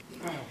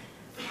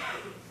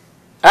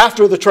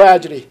 After the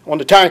tragedy on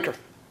the tanker,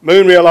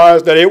 Moon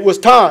realized that it was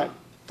time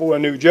for a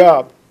new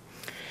job.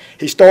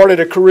 He started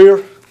a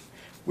career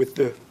with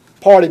the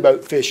party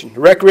boat fishing,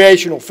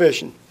 recreational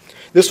fishing.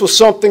 This was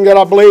something that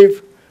I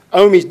believe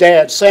Omi's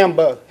dad,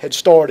 Sambo, had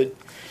started.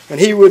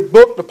 And he would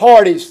book the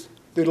parties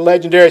through the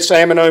legendary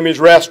Sam and Omi's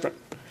restaurant.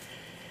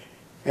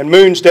 And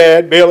Moon's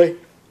dad, Billy,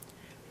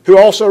 who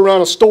also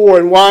ran a store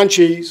in wine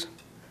cheese,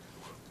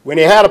 when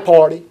he had a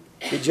party,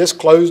 he just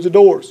closed the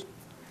doors.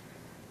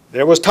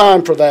 There was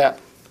time for that.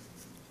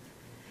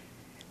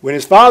 When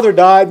his father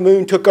died,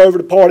 Moon took over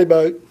the party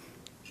boat.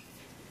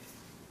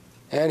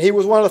 And he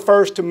was one of the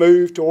first to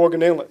move to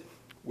Oregon Inlet,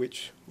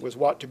 which was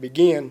what to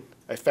begin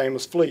a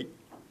famous fleet.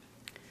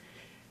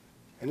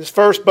 And his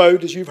first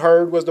boat, as you've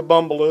heard, was the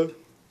Bumbaloo.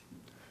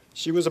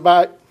 She was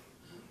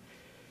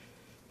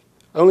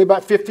only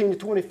about 15 to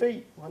 20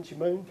 feet, wasn't she,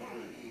 Moon?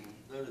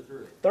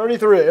 33.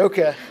 33,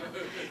 okay.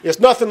 It's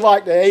nothing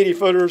like the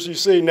 80-footers you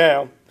see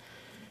now.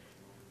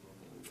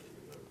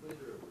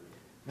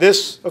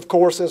 This, of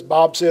course, as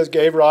Bob says,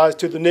 gave rise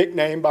to the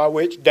nickname by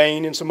which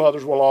Dane and some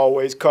others will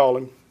always call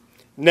him.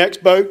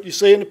 Next boat you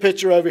see in the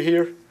picture over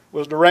here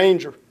was the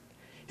Ranger.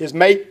 His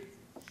mate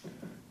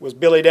was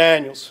Billy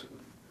Daniels,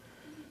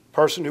 a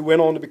person who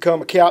went on to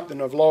become a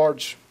captain of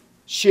large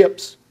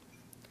ships.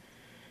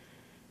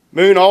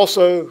 Moon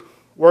also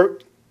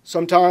worked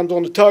sometimes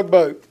on the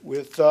tugboat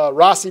with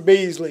Rossie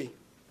Beasley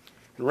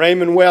and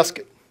Raymond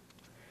Westcott.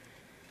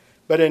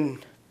 But in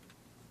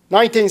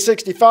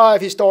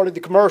 1965, he started the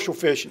commercial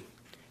fishing.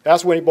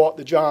 That's when he bought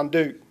the John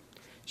Duke.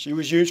 She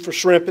was used for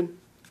shrimping,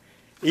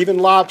 even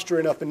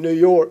lobstering up in New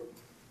York.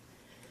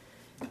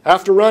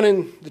 After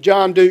running the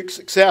John Duke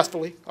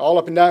successfully all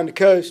up and down the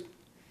coast,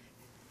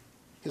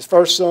 his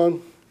first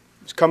son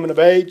was coming of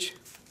age.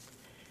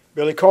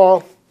 Billy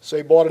Carl, so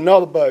he bought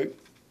another boat.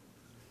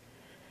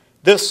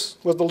 This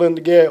was the Linda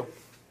Gale.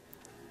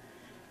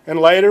 And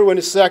later, when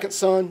his second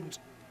son was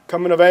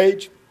coming of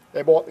age,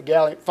 they bought the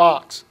Gallant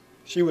Fox.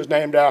 She was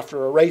named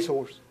after a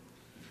racehorse.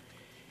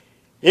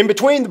 In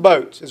between the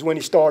boats is when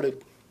he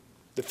started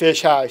the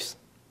fish house.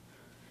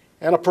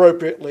 And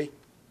appropriately,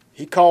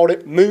 he called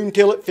it Moon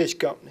Tillet Fish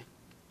Company.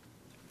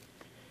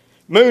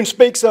 Moon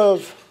speaks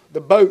of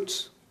the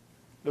boats,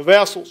 the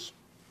vessels,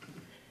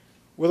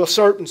 with a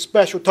certain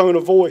special tone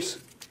of voice.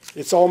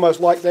 It's almost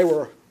like they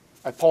were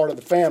a part of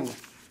the family.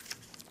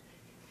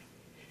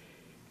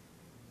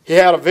 He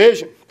had a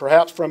vision,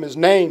 perhaps from his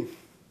name,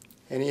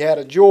 and he had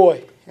a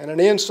joy and an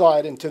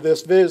insight into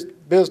this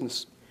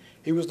business.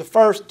 He was the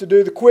first to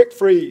do the quick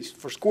freeze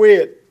for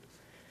squid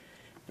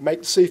to make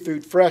the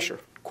seafood fresher,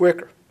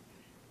 quicker.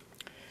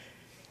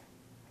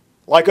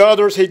 Like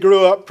others, he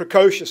grew up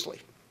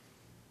precociously.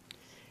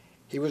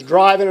 He was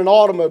driving an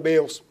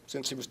automobile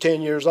since he was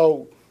 10 years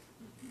old.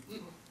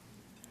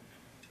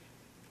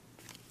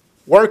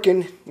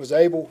 Working,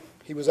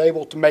 he was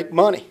able to make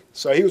money,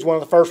 so he was one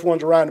of the first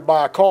ones around to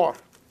buy a car.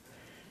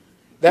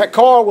 That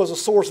car was a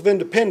source of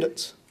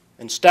independence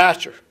and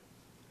stature.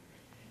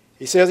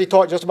 He says he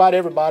taught just about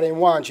everybody in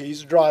Wine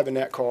Cheese driving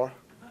that car.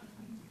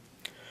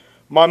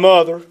 My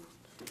mother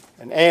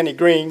and Annie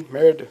Green,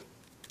 married to,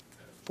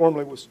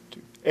 formerly was to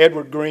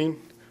Edward Green,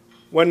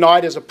 one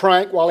night as a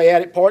prank while he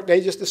had it parked,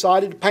 they just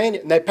decided to paint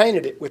it, and they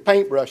painted it with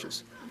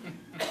paintbrushes.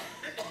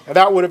 Now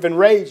that would have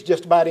enraged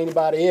just about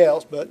anybody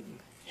else, but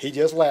he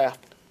just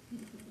laughed.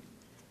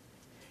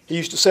 He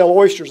used to sell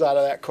oysters out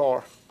of that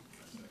car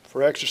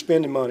for extra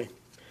spending money.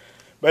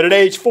 But at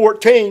age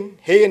 14,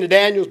 he and the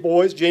Daniels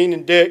boys, Gene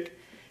and Dick,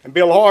 and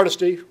Bill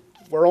Hardesty,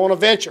 were on a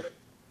venture,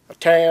 a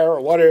tear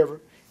or whatever,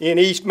 in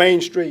East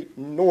Main Street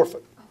in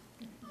Norfolk.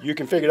 You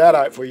can figure that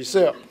out for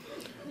yourself.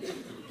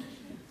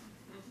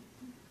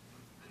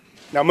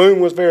 Now, Moon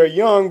was very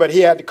young, but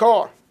he had the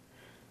car.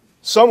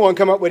 Someone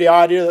come up with the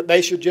idea that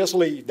they should just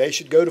leave. They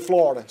should go to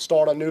Florida,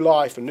 start a new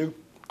life, a new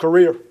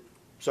career.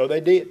 So they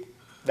did,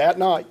 that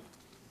night.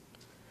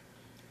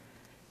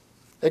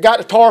 They got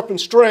the tarpon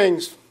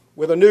strings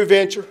with a new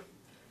venture.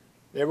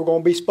 They were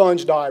going to be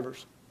sponge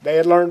divers. They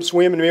had learned to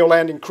swim in Mill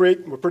Landing Creek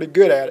and were pretty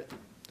good at it.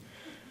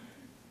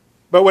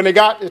 But when they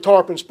got to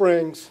Tarpon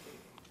Springs,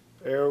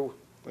 there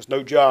was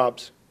no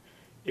jobs.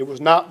 It was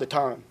not the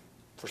time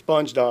for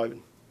sponge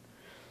diving.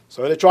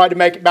 So they tried to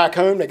make it back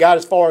home. They got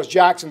as far as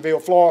Jacksonville,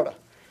 Florida.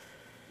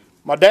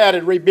 My dad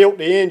had rebuilt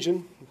the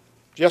engine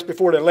just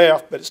before they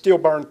left, but it still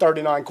burned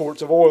 39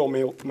 quarts of oil,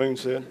 Moon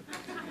said.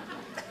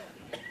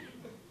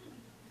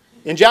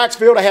 In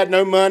Jacksonville, they had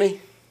no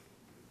money.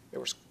 They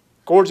were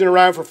gorging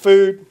around for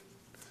food,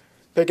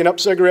 picking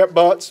up cigarette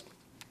butts.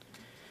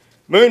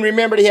 Moon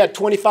remembered he had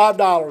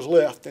 $25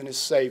 left in his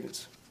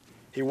savings.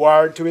 He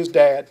wired to his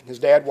dad. His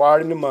dad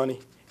wired him the money.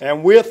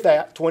 And with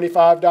that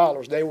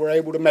 $25, they were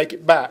able to make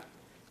it back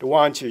to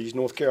Wine Cheese,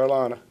 North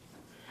Carolina.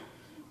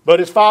 But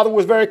his father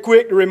was very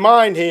quick to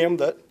remind him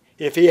that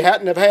if he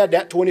hadn't have had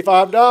that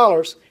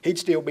 $25, he'd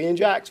still be in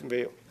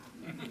Jacksonville.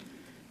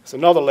 It's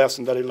another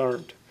lesson that he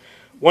learned.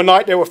 One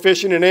night they were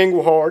fishing in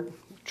Englehart,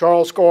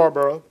 Charles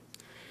Scarborough.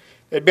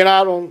 They'd been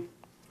out on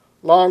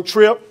a long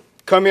trip,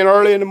 come in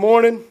early in the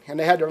morning, and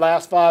they had their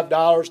last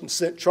 $5 and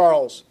sent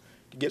Charles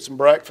to get some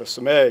breakfast,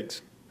 some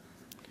eggs.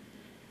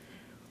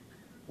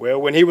 Well,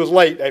 when he was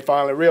late, they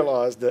finally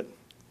realized that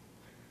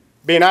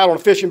being out on a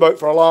fishing boat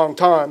for a long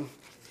time,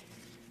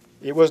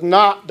 it was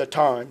not the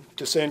time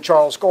to send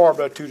Charles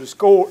Scarborough to the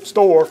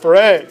store for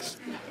eggs.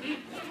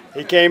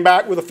 He came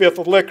back with a fifth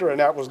of liquor, and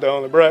that was the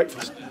only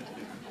breakfast.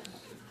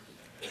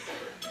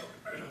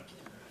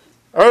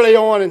 Early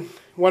on in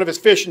one of his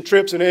fishing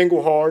trips in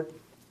Englehart,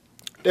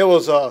 there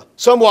was a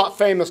somewhat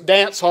famous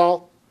dance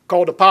hall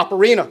called the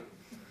Paparina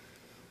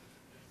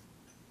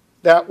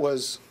that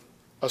was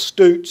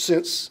astute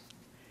since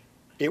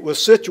it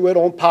was situate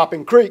on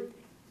Popping Creek.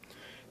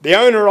 The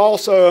owner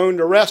also owned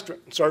a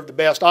restaurant and served the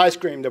best ice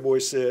cream, the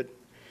boys said.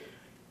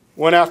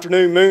 One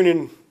afternoon, Moon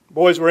and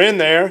boys were in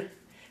there,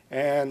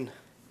 and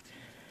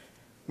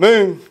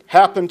Moon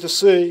happened to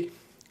see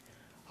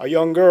a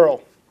young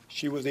girl.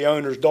 She was the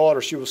owner's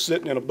daughter. She was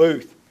sitting in a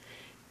booth.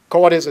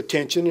 Caught his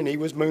attention, and he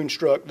was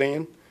moonstruck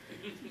then.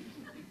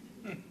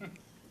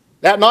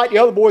 That night, the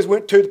other boys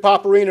went to the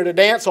Paparina to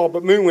dance hall,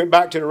 but Moon went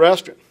back to the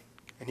restaurant.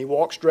 And he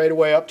walked straight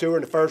away up to her,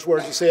 and the first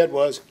words he said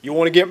was, "You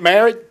want to get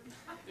married?"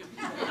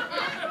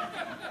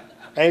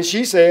 And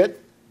she said,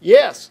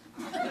 "Yes."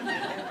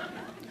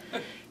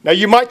 Now,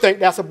 you might think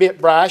that's a bit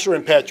brash or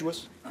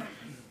impetuous,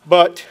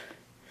 but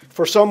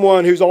for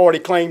someone who's already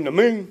claimed the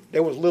moon,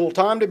 there was little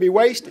time to be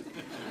wasted.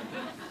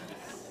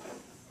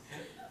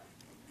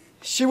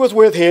 She was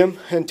with him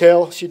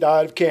until she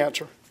died of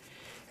cancer.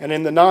 And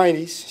in the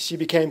 90s, she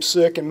became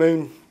sick, and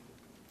Moon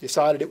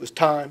decided it was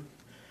time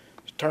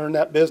turn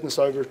that business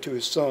over to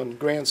his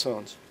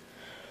grandsons.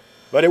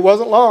 But it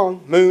wasn't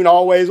long, Moon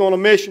always on a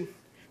mission,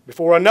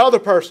 before another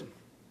person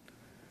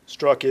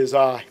struck his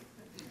eye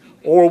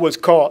or was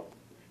caught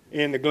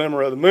in the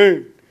glimmer of the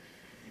moon.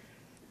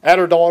 At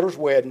her daughter's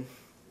wedding,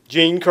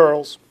 Jean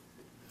Curls,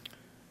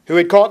 who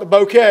had caught the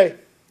bouquet,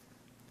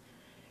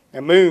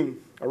 and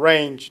Moon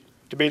arranged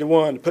to be the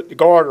one to put the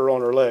garter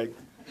on her leg.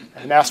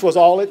 And that was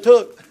all it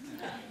took.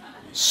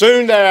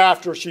 Soon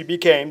thereafter, she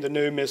became the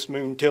new Miss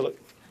Moon Tillett.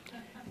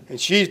 And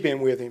she's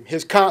been with him,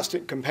 his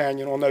constant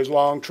companion on those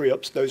long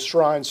trips, those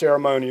shrine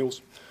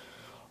ceremonials,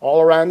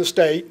 all around the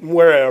state and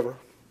wherever.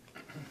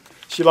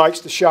 She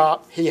likes to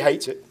shop. He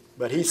hates it.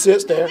 But he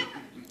sits there,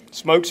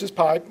 smokes his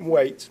pipe, and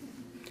waits.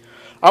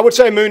 I would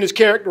say Moon is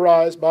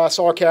characterized by a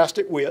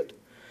sarcastic wit,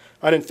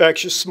 an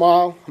infectious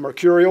smile, a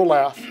mercurial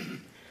laugh,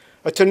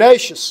 a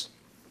tenacious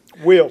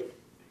will,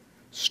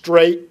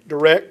 straight,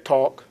 direct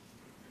talk,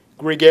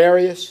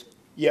 gregarious,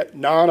 yet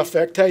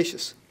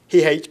non-affectatious.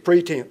 He hates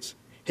pretense.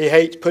 He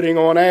hates putting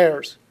on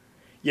airs.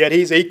 Yet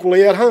he's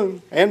equally at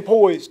home and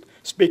poised,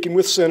 speaking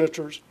with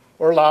senators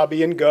or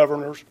lobbying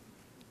governors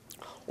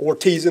or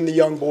teasing the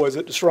young boys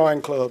at the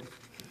Shrine Club.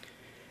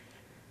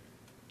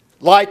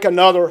 Like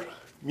another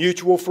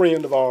mutual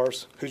friend of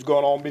ours who's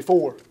gone on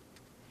before.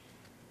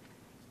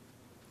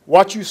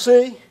 What you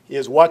see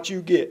is what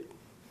you get.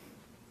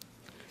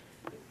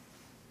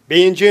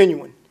 Being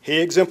genuine, he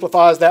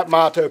exemplifies that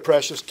motto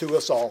precious to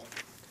us all.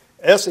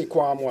 Esse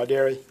quam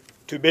videre,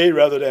 to be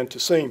rather than to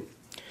seem.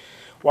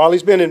 While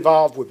he's been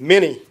involved with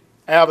many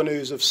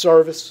avenues of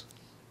service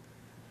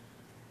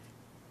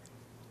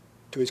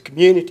to his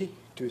community,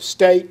 to his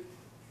state,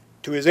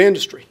 to his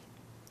industry,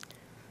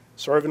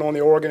 serving on the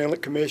Oregon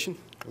Inlet Commission,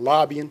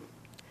 lobbying,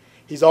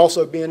 he's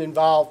also been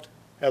involved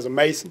as a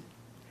Mason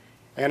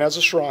and as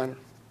a Shriner.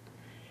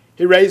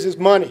 He raises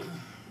money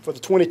for the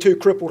 22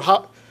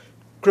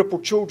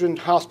 crippled children's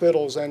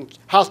hospitals and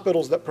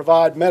hospitals that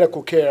provide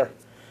medical care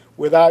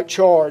without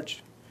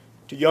charge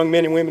to young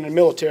men and women in the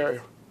military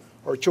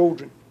or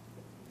children.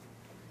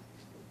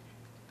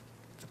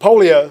 The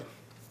polio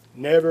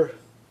never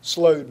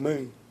slowed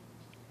Moon.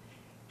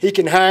 He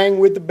can hang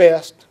with the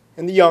best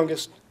and the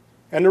youngest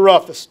and the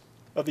roughest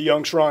of the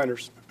young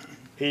Shriners.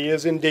 He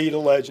is indeed a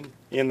legend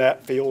in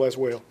that field as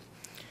well.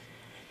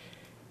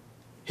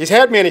 He's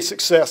had many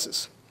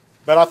successes,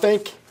 but I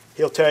think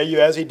he'll tell you,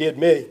 as he did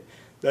me,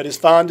 that his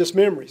fondest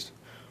memories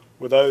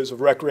were those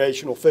of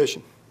recreational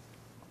fishing.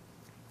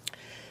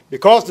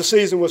 Because the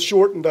season was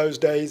short in those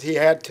days, he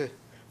had to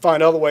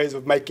find other ways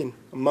of making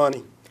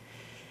money.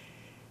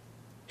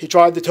 He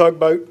tried the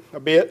tugboat a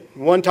bit.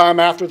 One time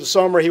after the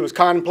summer, he was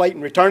contemplating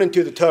returning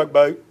to the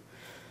tugboat,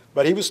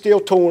 but he was still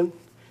torn.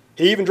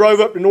 He even drove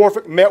up to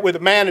Norfolk and met with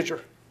the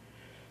manager,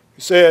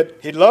 who said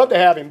he'd love to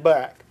have him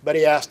back, but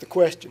he asked the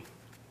question,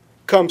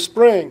 come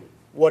spring,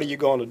 what are you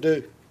going to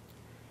do?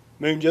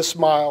 Moon just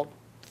smiled,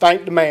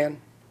 thanked the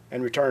man,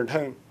 and returned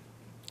home.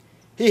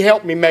 He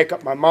helped me make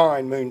up my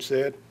mind, Moon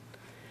said.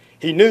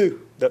 He knew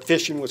that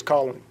fishing was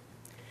calling him.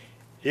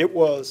 It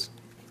was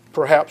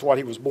perhaps what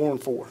he was born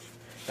for,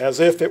 as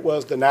if it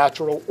was the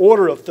natural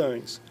order of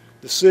things.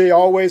 The sea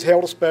always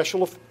held a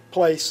special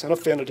place and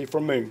affinity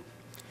for Moon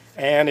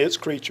and its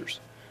creatures.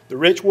 The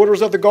rich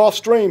waters of the Gulf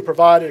Stream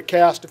provided a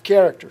cast of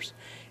characters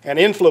and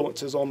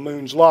influences on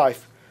Moon's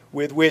life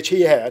with which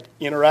he had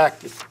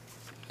interacted.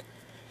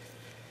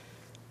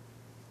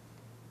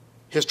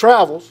 His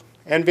travels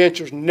and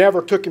ventures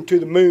never took him to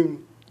the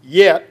moon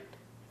yet,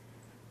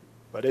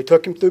 but they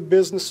took him through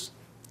business,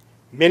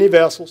 many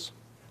vessels,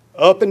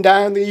 up and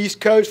down the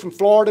East Coast from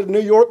Florida to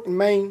New York and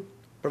Maine,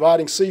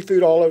 providing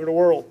seafood all over the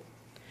world.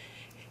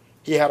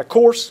 He had a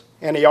course,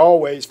 and he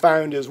always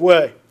found his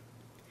way.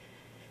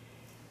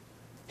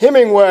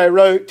 Hemingway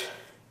wrote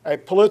a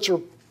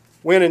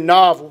Pulitzer-winning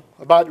novel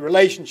about the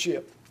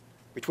relationship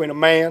between a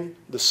man,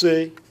 the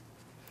sea,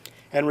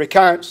 and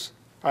recounts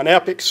an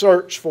epic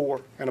search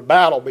for and a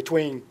battle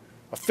between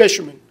a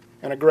fisherman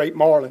and a great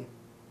marlin.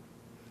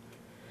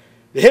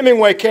 The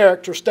Hemingway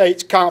character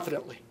states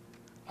confidently,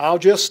 I'll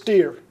just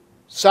steer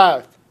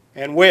south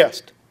and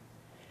west.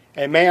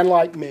 A man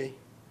like me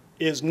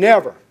is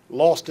never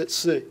lost at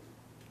sea.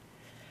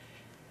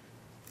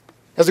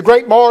 As the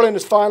great marlin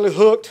is finally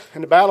hooked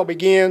and the battle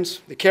begins,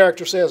 the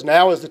character says,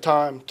 now is the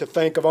time to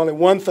think of only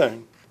one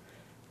thing,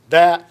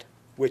 that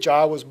which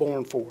I was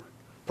born for.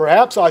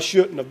 Perhaps I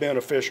shouldn't have been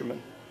a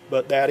fisherman,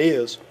 but that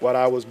is what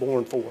I was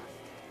born for.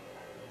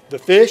 The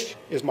fish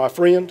is my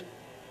friend.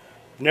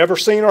 Never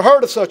seen or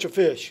heard of such a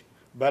fish,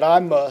 but I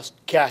must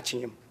catch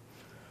him.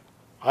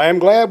 I am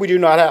glad we do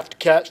not have to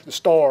catch the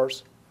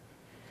stars.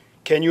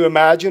 Can you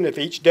imagine if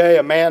each day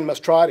a man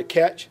must try to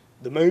catch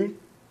the moon?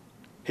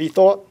 He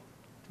thought,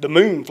 the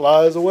moon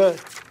flies away.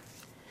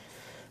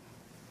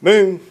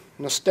 Moon,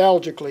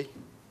 nostalgically,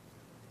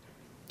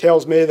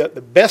 tells me that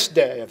the best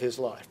day of his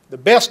life, the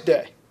best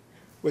day,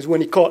 was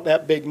when he caught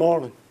that big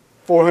marlin,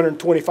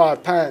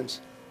 425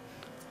 pounds,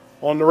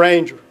 on the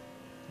Ranger,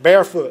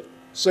 barefoot.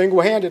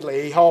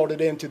 Single-handedly, he hauled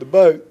it into the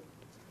boat.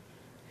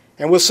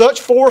 And with such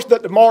force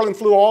that the marlin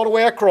flew all the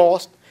way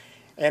across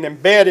and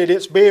embedded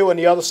its bill in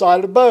the other side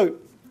of the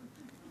boat,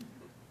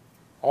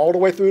 all the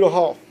way through the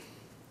hull.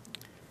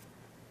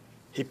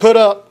 He put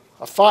up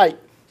a fight,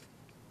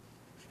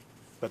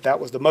 but that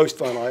was the most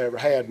fun I ever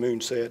had,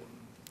 Moon said.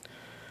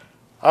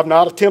 I've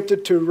not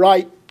attempted to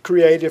write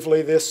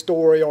creatively this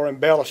story or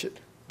embellish it.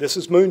 This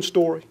is Moon's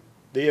story.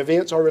 The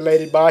events are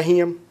related by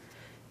him.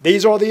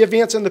 These are the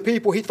events and the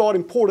people he thought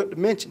important to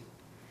mention.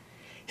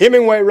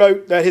 Hemingway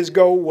wrote that his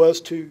goal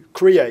was to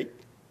create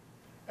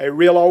a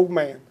real old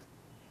man,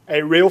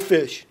 a real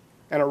fish,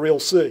 and a real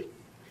sea.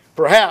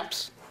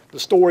 Perhaps the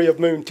story of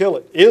Moon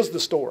Tillett is the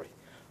story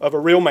of a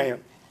real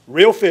man,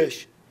 real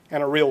fish,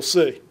 and a real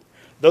sea,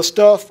 the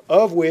stuff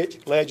of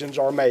which legends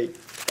are made.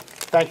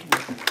 Thank you.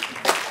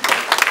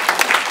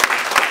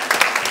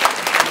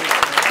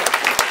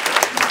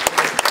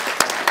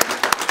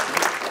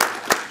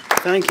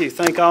 Thank you.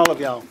 Thank all of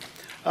y'all.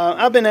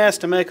 I've been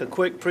asked to make a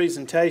quick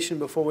presentation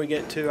before we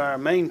get to our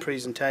main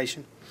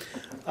presentation.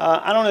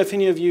 I don't know if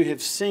any of you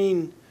have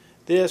seen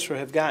this or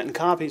have gotten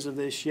copies of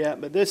this yet,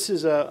 but this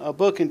is a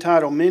book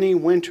entitled Many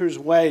Winters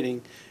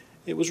Waiting.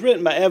 It was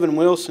written by Evan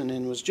Wilson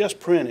and was just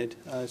printed.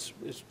 It's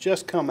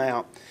just come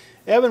out.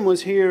 Evan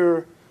was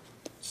here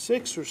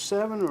 6 or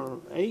 7 or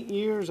 8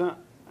 years.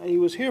 He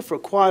was here for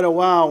quite a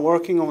while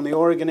working on the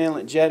Oregon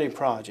Inlet Jetty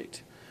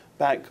project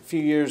back a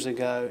few years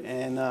ago,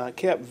 and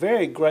kept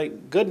very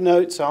good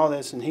notes, all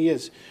this, and he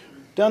has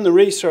done the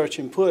research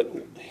and put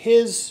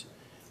his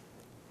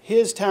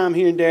time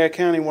here in Dare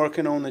County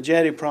working on the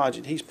jetty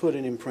project, he's put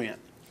it in print.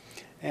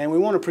 And we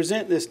want to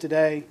present this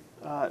today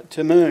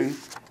to Moon.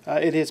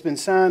 It has been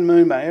signed,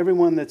 Moon, by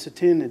everyone that's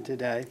attended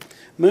today.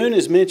 Moon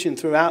is mentioned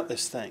throughout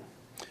this thing,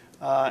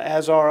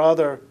 as are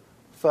other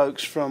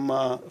folks from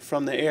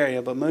the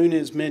area, but Moon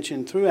is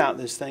mentioned throughout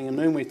this thing, and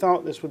Moon, we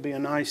thought this would be a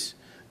nice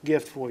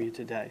gift for you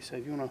today. So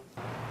if you want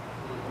to...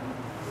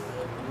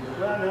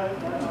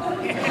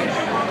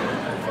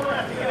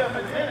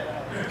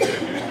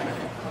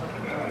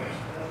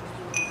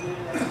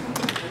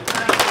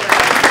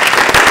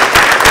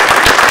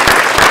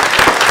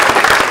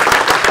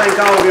 Thank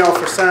all of y'all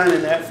for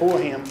signing that for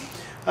him.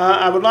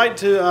 I would like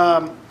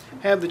to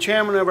have the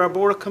chairman of our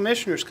Board of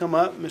Commissioners come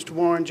up, Mr.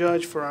 Warren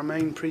Judge, for our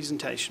main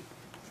presentation.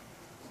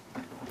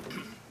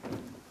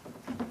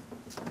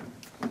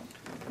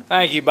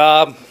 Thank you,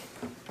 Bob.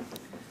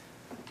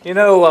 You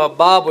know,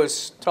 Bob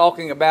was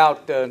talking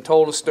about and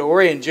told a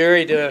story, and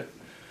Jerry did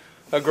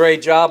a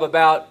great job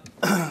about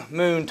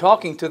Moon,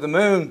 talking to the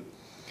moon,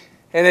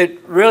 and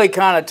it really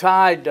kind of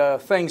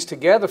tied things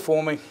together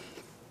for me.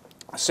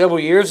 Several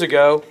years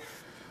ago,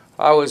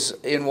 I was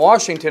in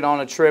Washington on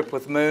a trip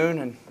with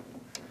Moon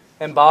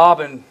and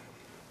Bob, and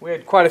we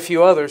had quite a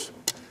few others.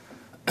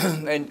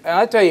 And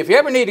I tell you, if you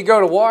ever need to go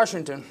to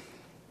Washington,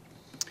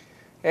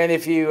 and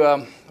if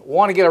you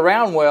want to get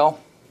around well,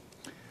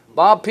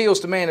 Bob Peel's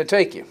the man to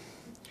take you.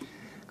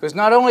 Because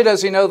not only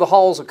does he know the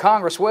halls of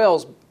Congress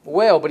well,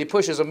 but he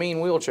pushes a mean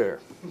wheelchair.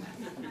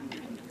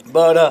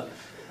 But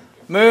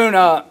Moon,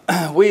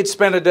 we had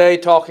spent a day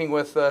talking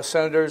with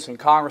senators and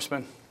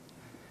congressmen.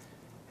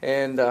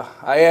 And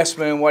I asked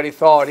Moon what he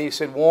thought. He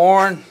said,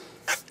 "Warren,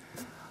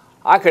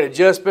 I could have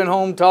just been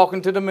home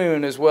talking to the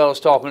moon as well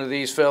as talking to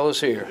these fellows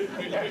here."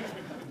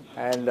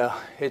 And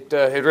it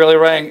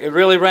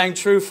really rang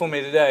true for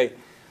me today.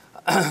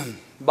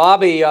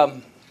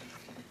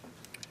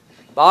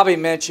 Bobby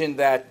mentioned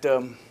that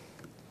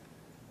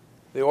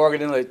the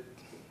Oregon Inlet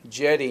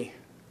Jetty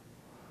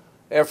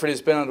effort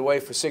has been underway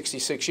for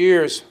 66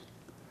 years.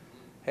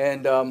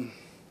 And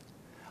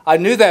I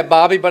knew that,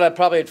 Bobby, but I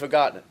probably had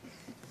forgotten it.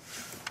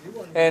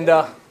 And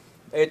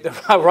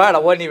right, I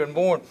wasn't even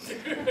born.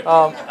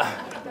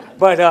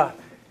 But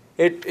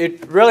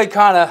it really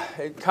kind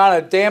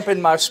of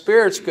dampened my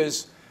spirits,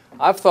 because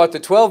I've thought the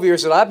 12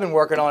 years that I've been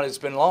working on it's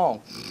been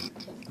long.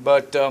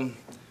 But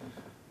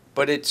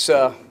it's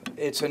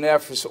an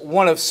effort,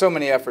 one of so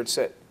many efforts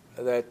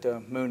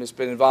that Moon has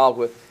been involved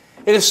with.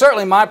 It is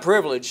certainly my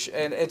privilege,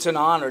 and it's an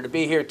honor to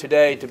be here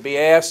today, to be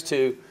asked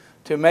to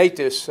make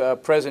this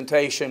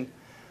presentation.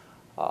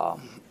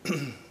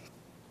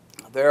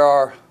 There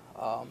are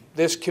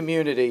this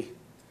community,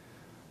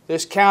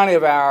 this county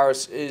of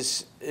ours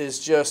is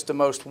just the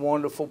most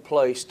wonderful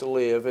place to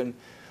live, and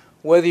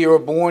whether you were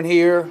born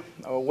here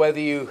or whether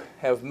you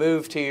have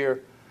moved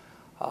here,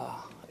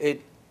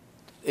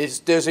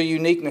 there's a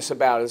uniqueness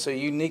about it. There's a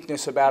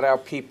uniqueness about our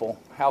people,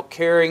 how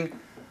caring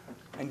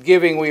and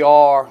giving we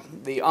are,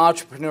 the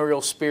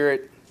entrepreneurial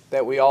spirit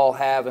that we all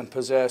have and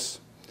possess.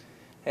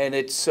 And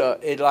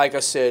like I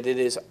said, it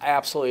is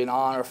absolutely an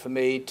honor for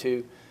me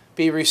to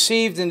be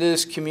received into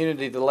this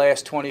community the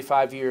last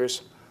 25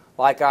 years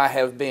like I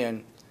have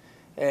been,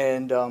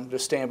 and to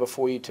stand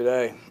before you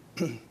today.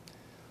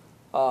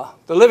 The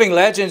Living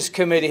Legends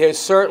Committee has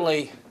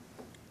certainly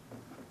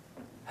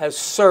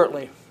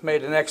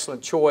made an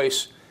excellent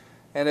choice,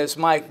 and as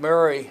Mike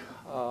Murray,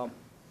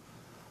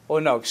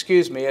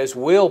 as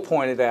Will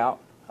pointed out,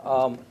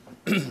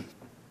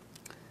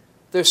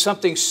 there's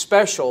something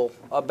special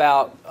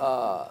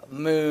about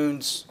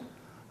Moon's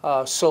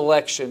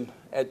selection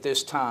at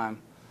this time.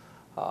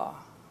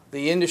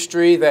 the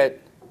industry that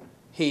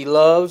he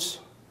loves,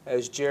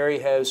 as Jerry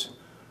has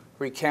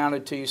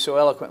recounted to you so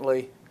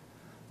eloquently,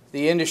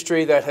 the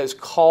industry that has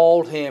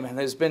called him and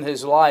has been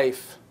his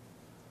life,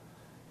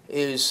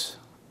 is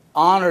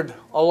honored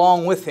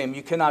along with him.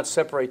 You cannot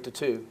separate the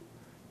two.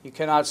 You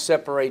cannot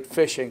separate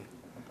fishing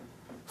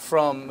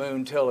from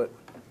Moon Tillett.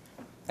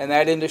 And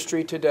that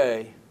industry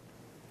today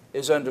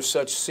is under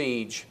such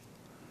siege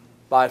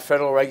by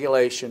federal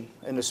regulation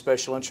and the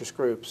special interest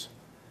groups.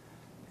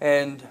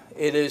 And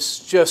it is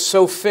just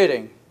so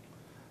fitting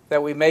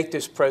that we make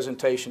this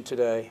presentation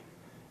today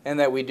and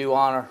that we do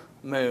honor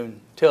Moon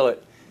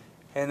Tillett,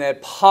 and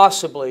that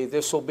possibly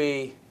this will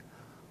be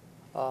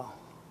a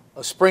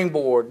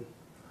springboard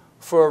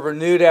for a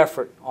renewed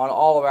effort on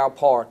all of our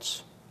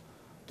parts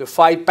to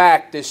fight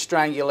back this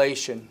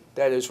strangulation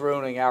that is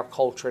ruining our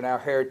culture and our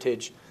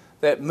heritage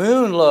that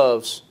Moon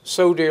loves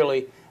so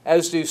dearly,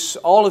 as do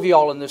all of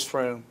y'all in this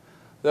room,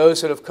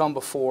 those that have come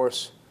before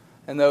us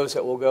and those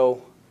that will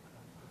go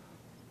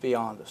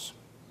beyond us.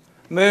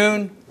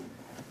 Moon,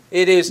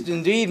 it is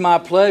indeed my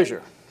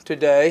pleasure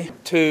today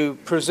to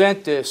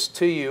present this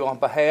to you on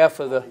behalf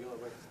of the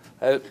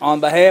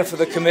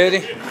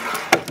committee.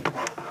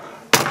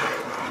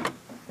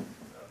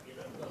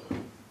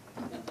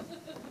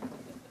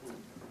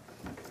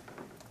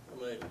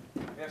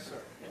 Yes,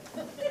 sir.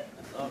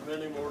 Not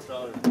many more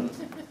times.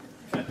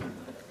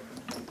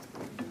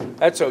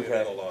 That's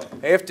okay.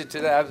 After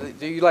today,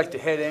 do you like the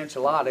head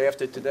enchilada?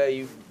 After today,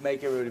 you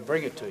make everybody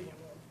bring it to you.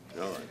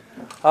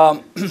 All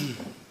right.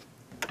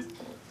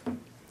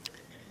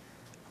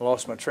 I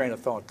lost my train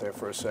of thought there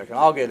for a second.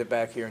 I'll get it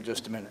back here in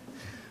just a minute.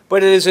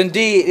 But it is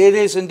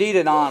indeed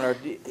an honor.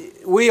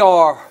 We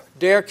are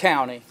Dare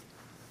County,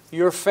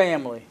 your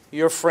family,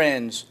 your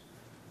friends,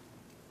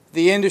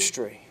 the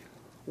industry.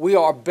 We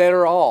are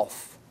better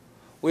off.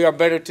 We are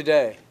better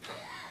today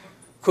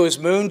because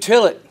Moon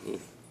Tillett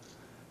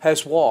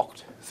has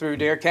walked through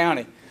Dare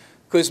County,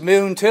 because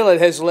Moon Tillett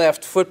has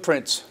left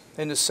footprints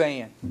in the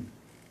sand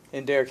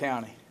in Dare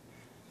County,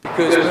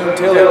 because Moon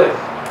Tillett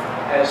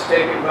has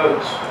taken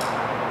boats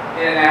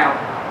in and out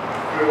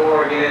through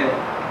Oregon Inlet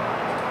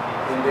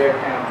in Dare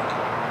County.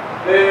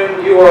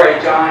 Moon, you are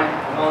a giant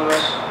among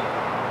us.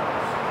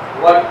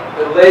 What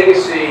the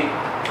legacy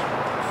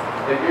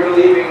that you're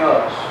leaving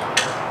us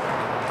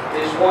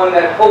is one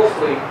that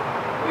hopefully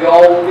we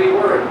all will be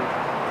worthy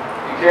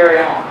to carry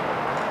on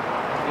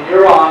in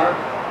your honor,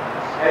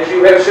 as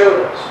you have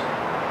showed us.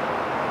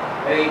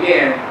 And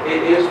again,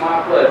 it is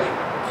my pleasure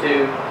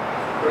to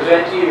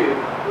present to you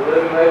the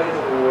Living Legends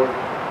Award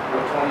for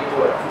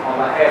 2012 on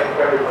behalf of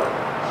everybody.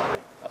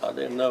 I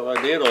didn't know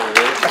I did all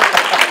this.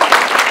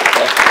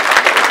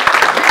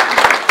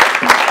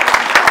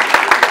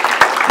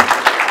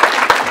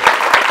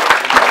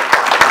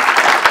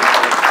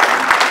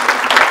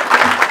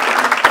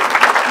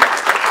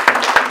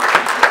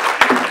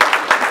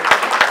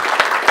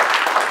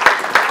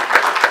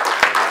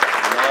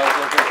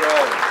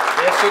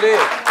 Yes, it is.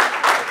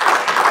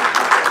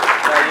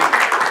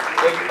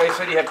 Now they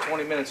said you have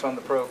 20 minutes on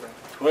the program.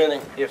 20?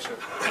 Yes, sir.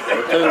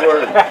 For 2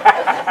 words.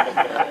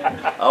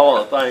 I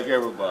want to thank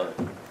everybody.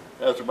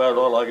 That's about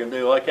all I can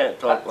do. I can't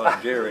talk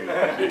like Jerry,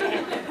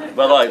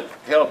 but I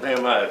helped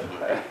him out.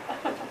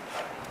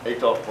 He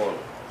talked for me.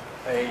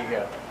 There you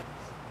go.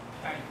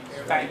 Thank you,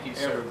 sir. Thank you,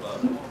 sir.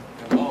 Everybody.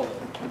 And all of them.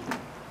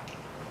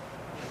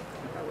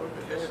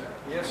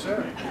 Yes,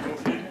 sir.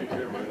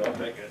 I'll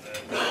take it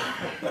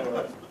now. All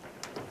right.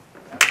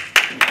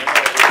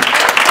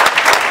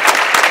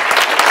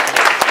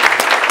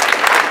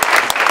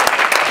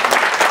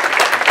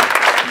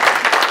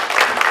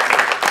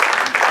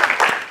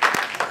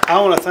 I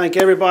want to thank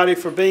everybody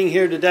for being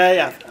here today.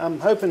 I'm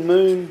hoping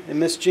Moon and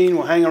Miss Jean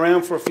will hang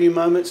around for a few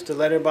moments to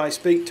let everybody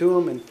speak to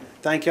them, and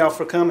thank y'all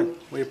for coming.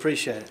 We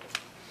appreciate it.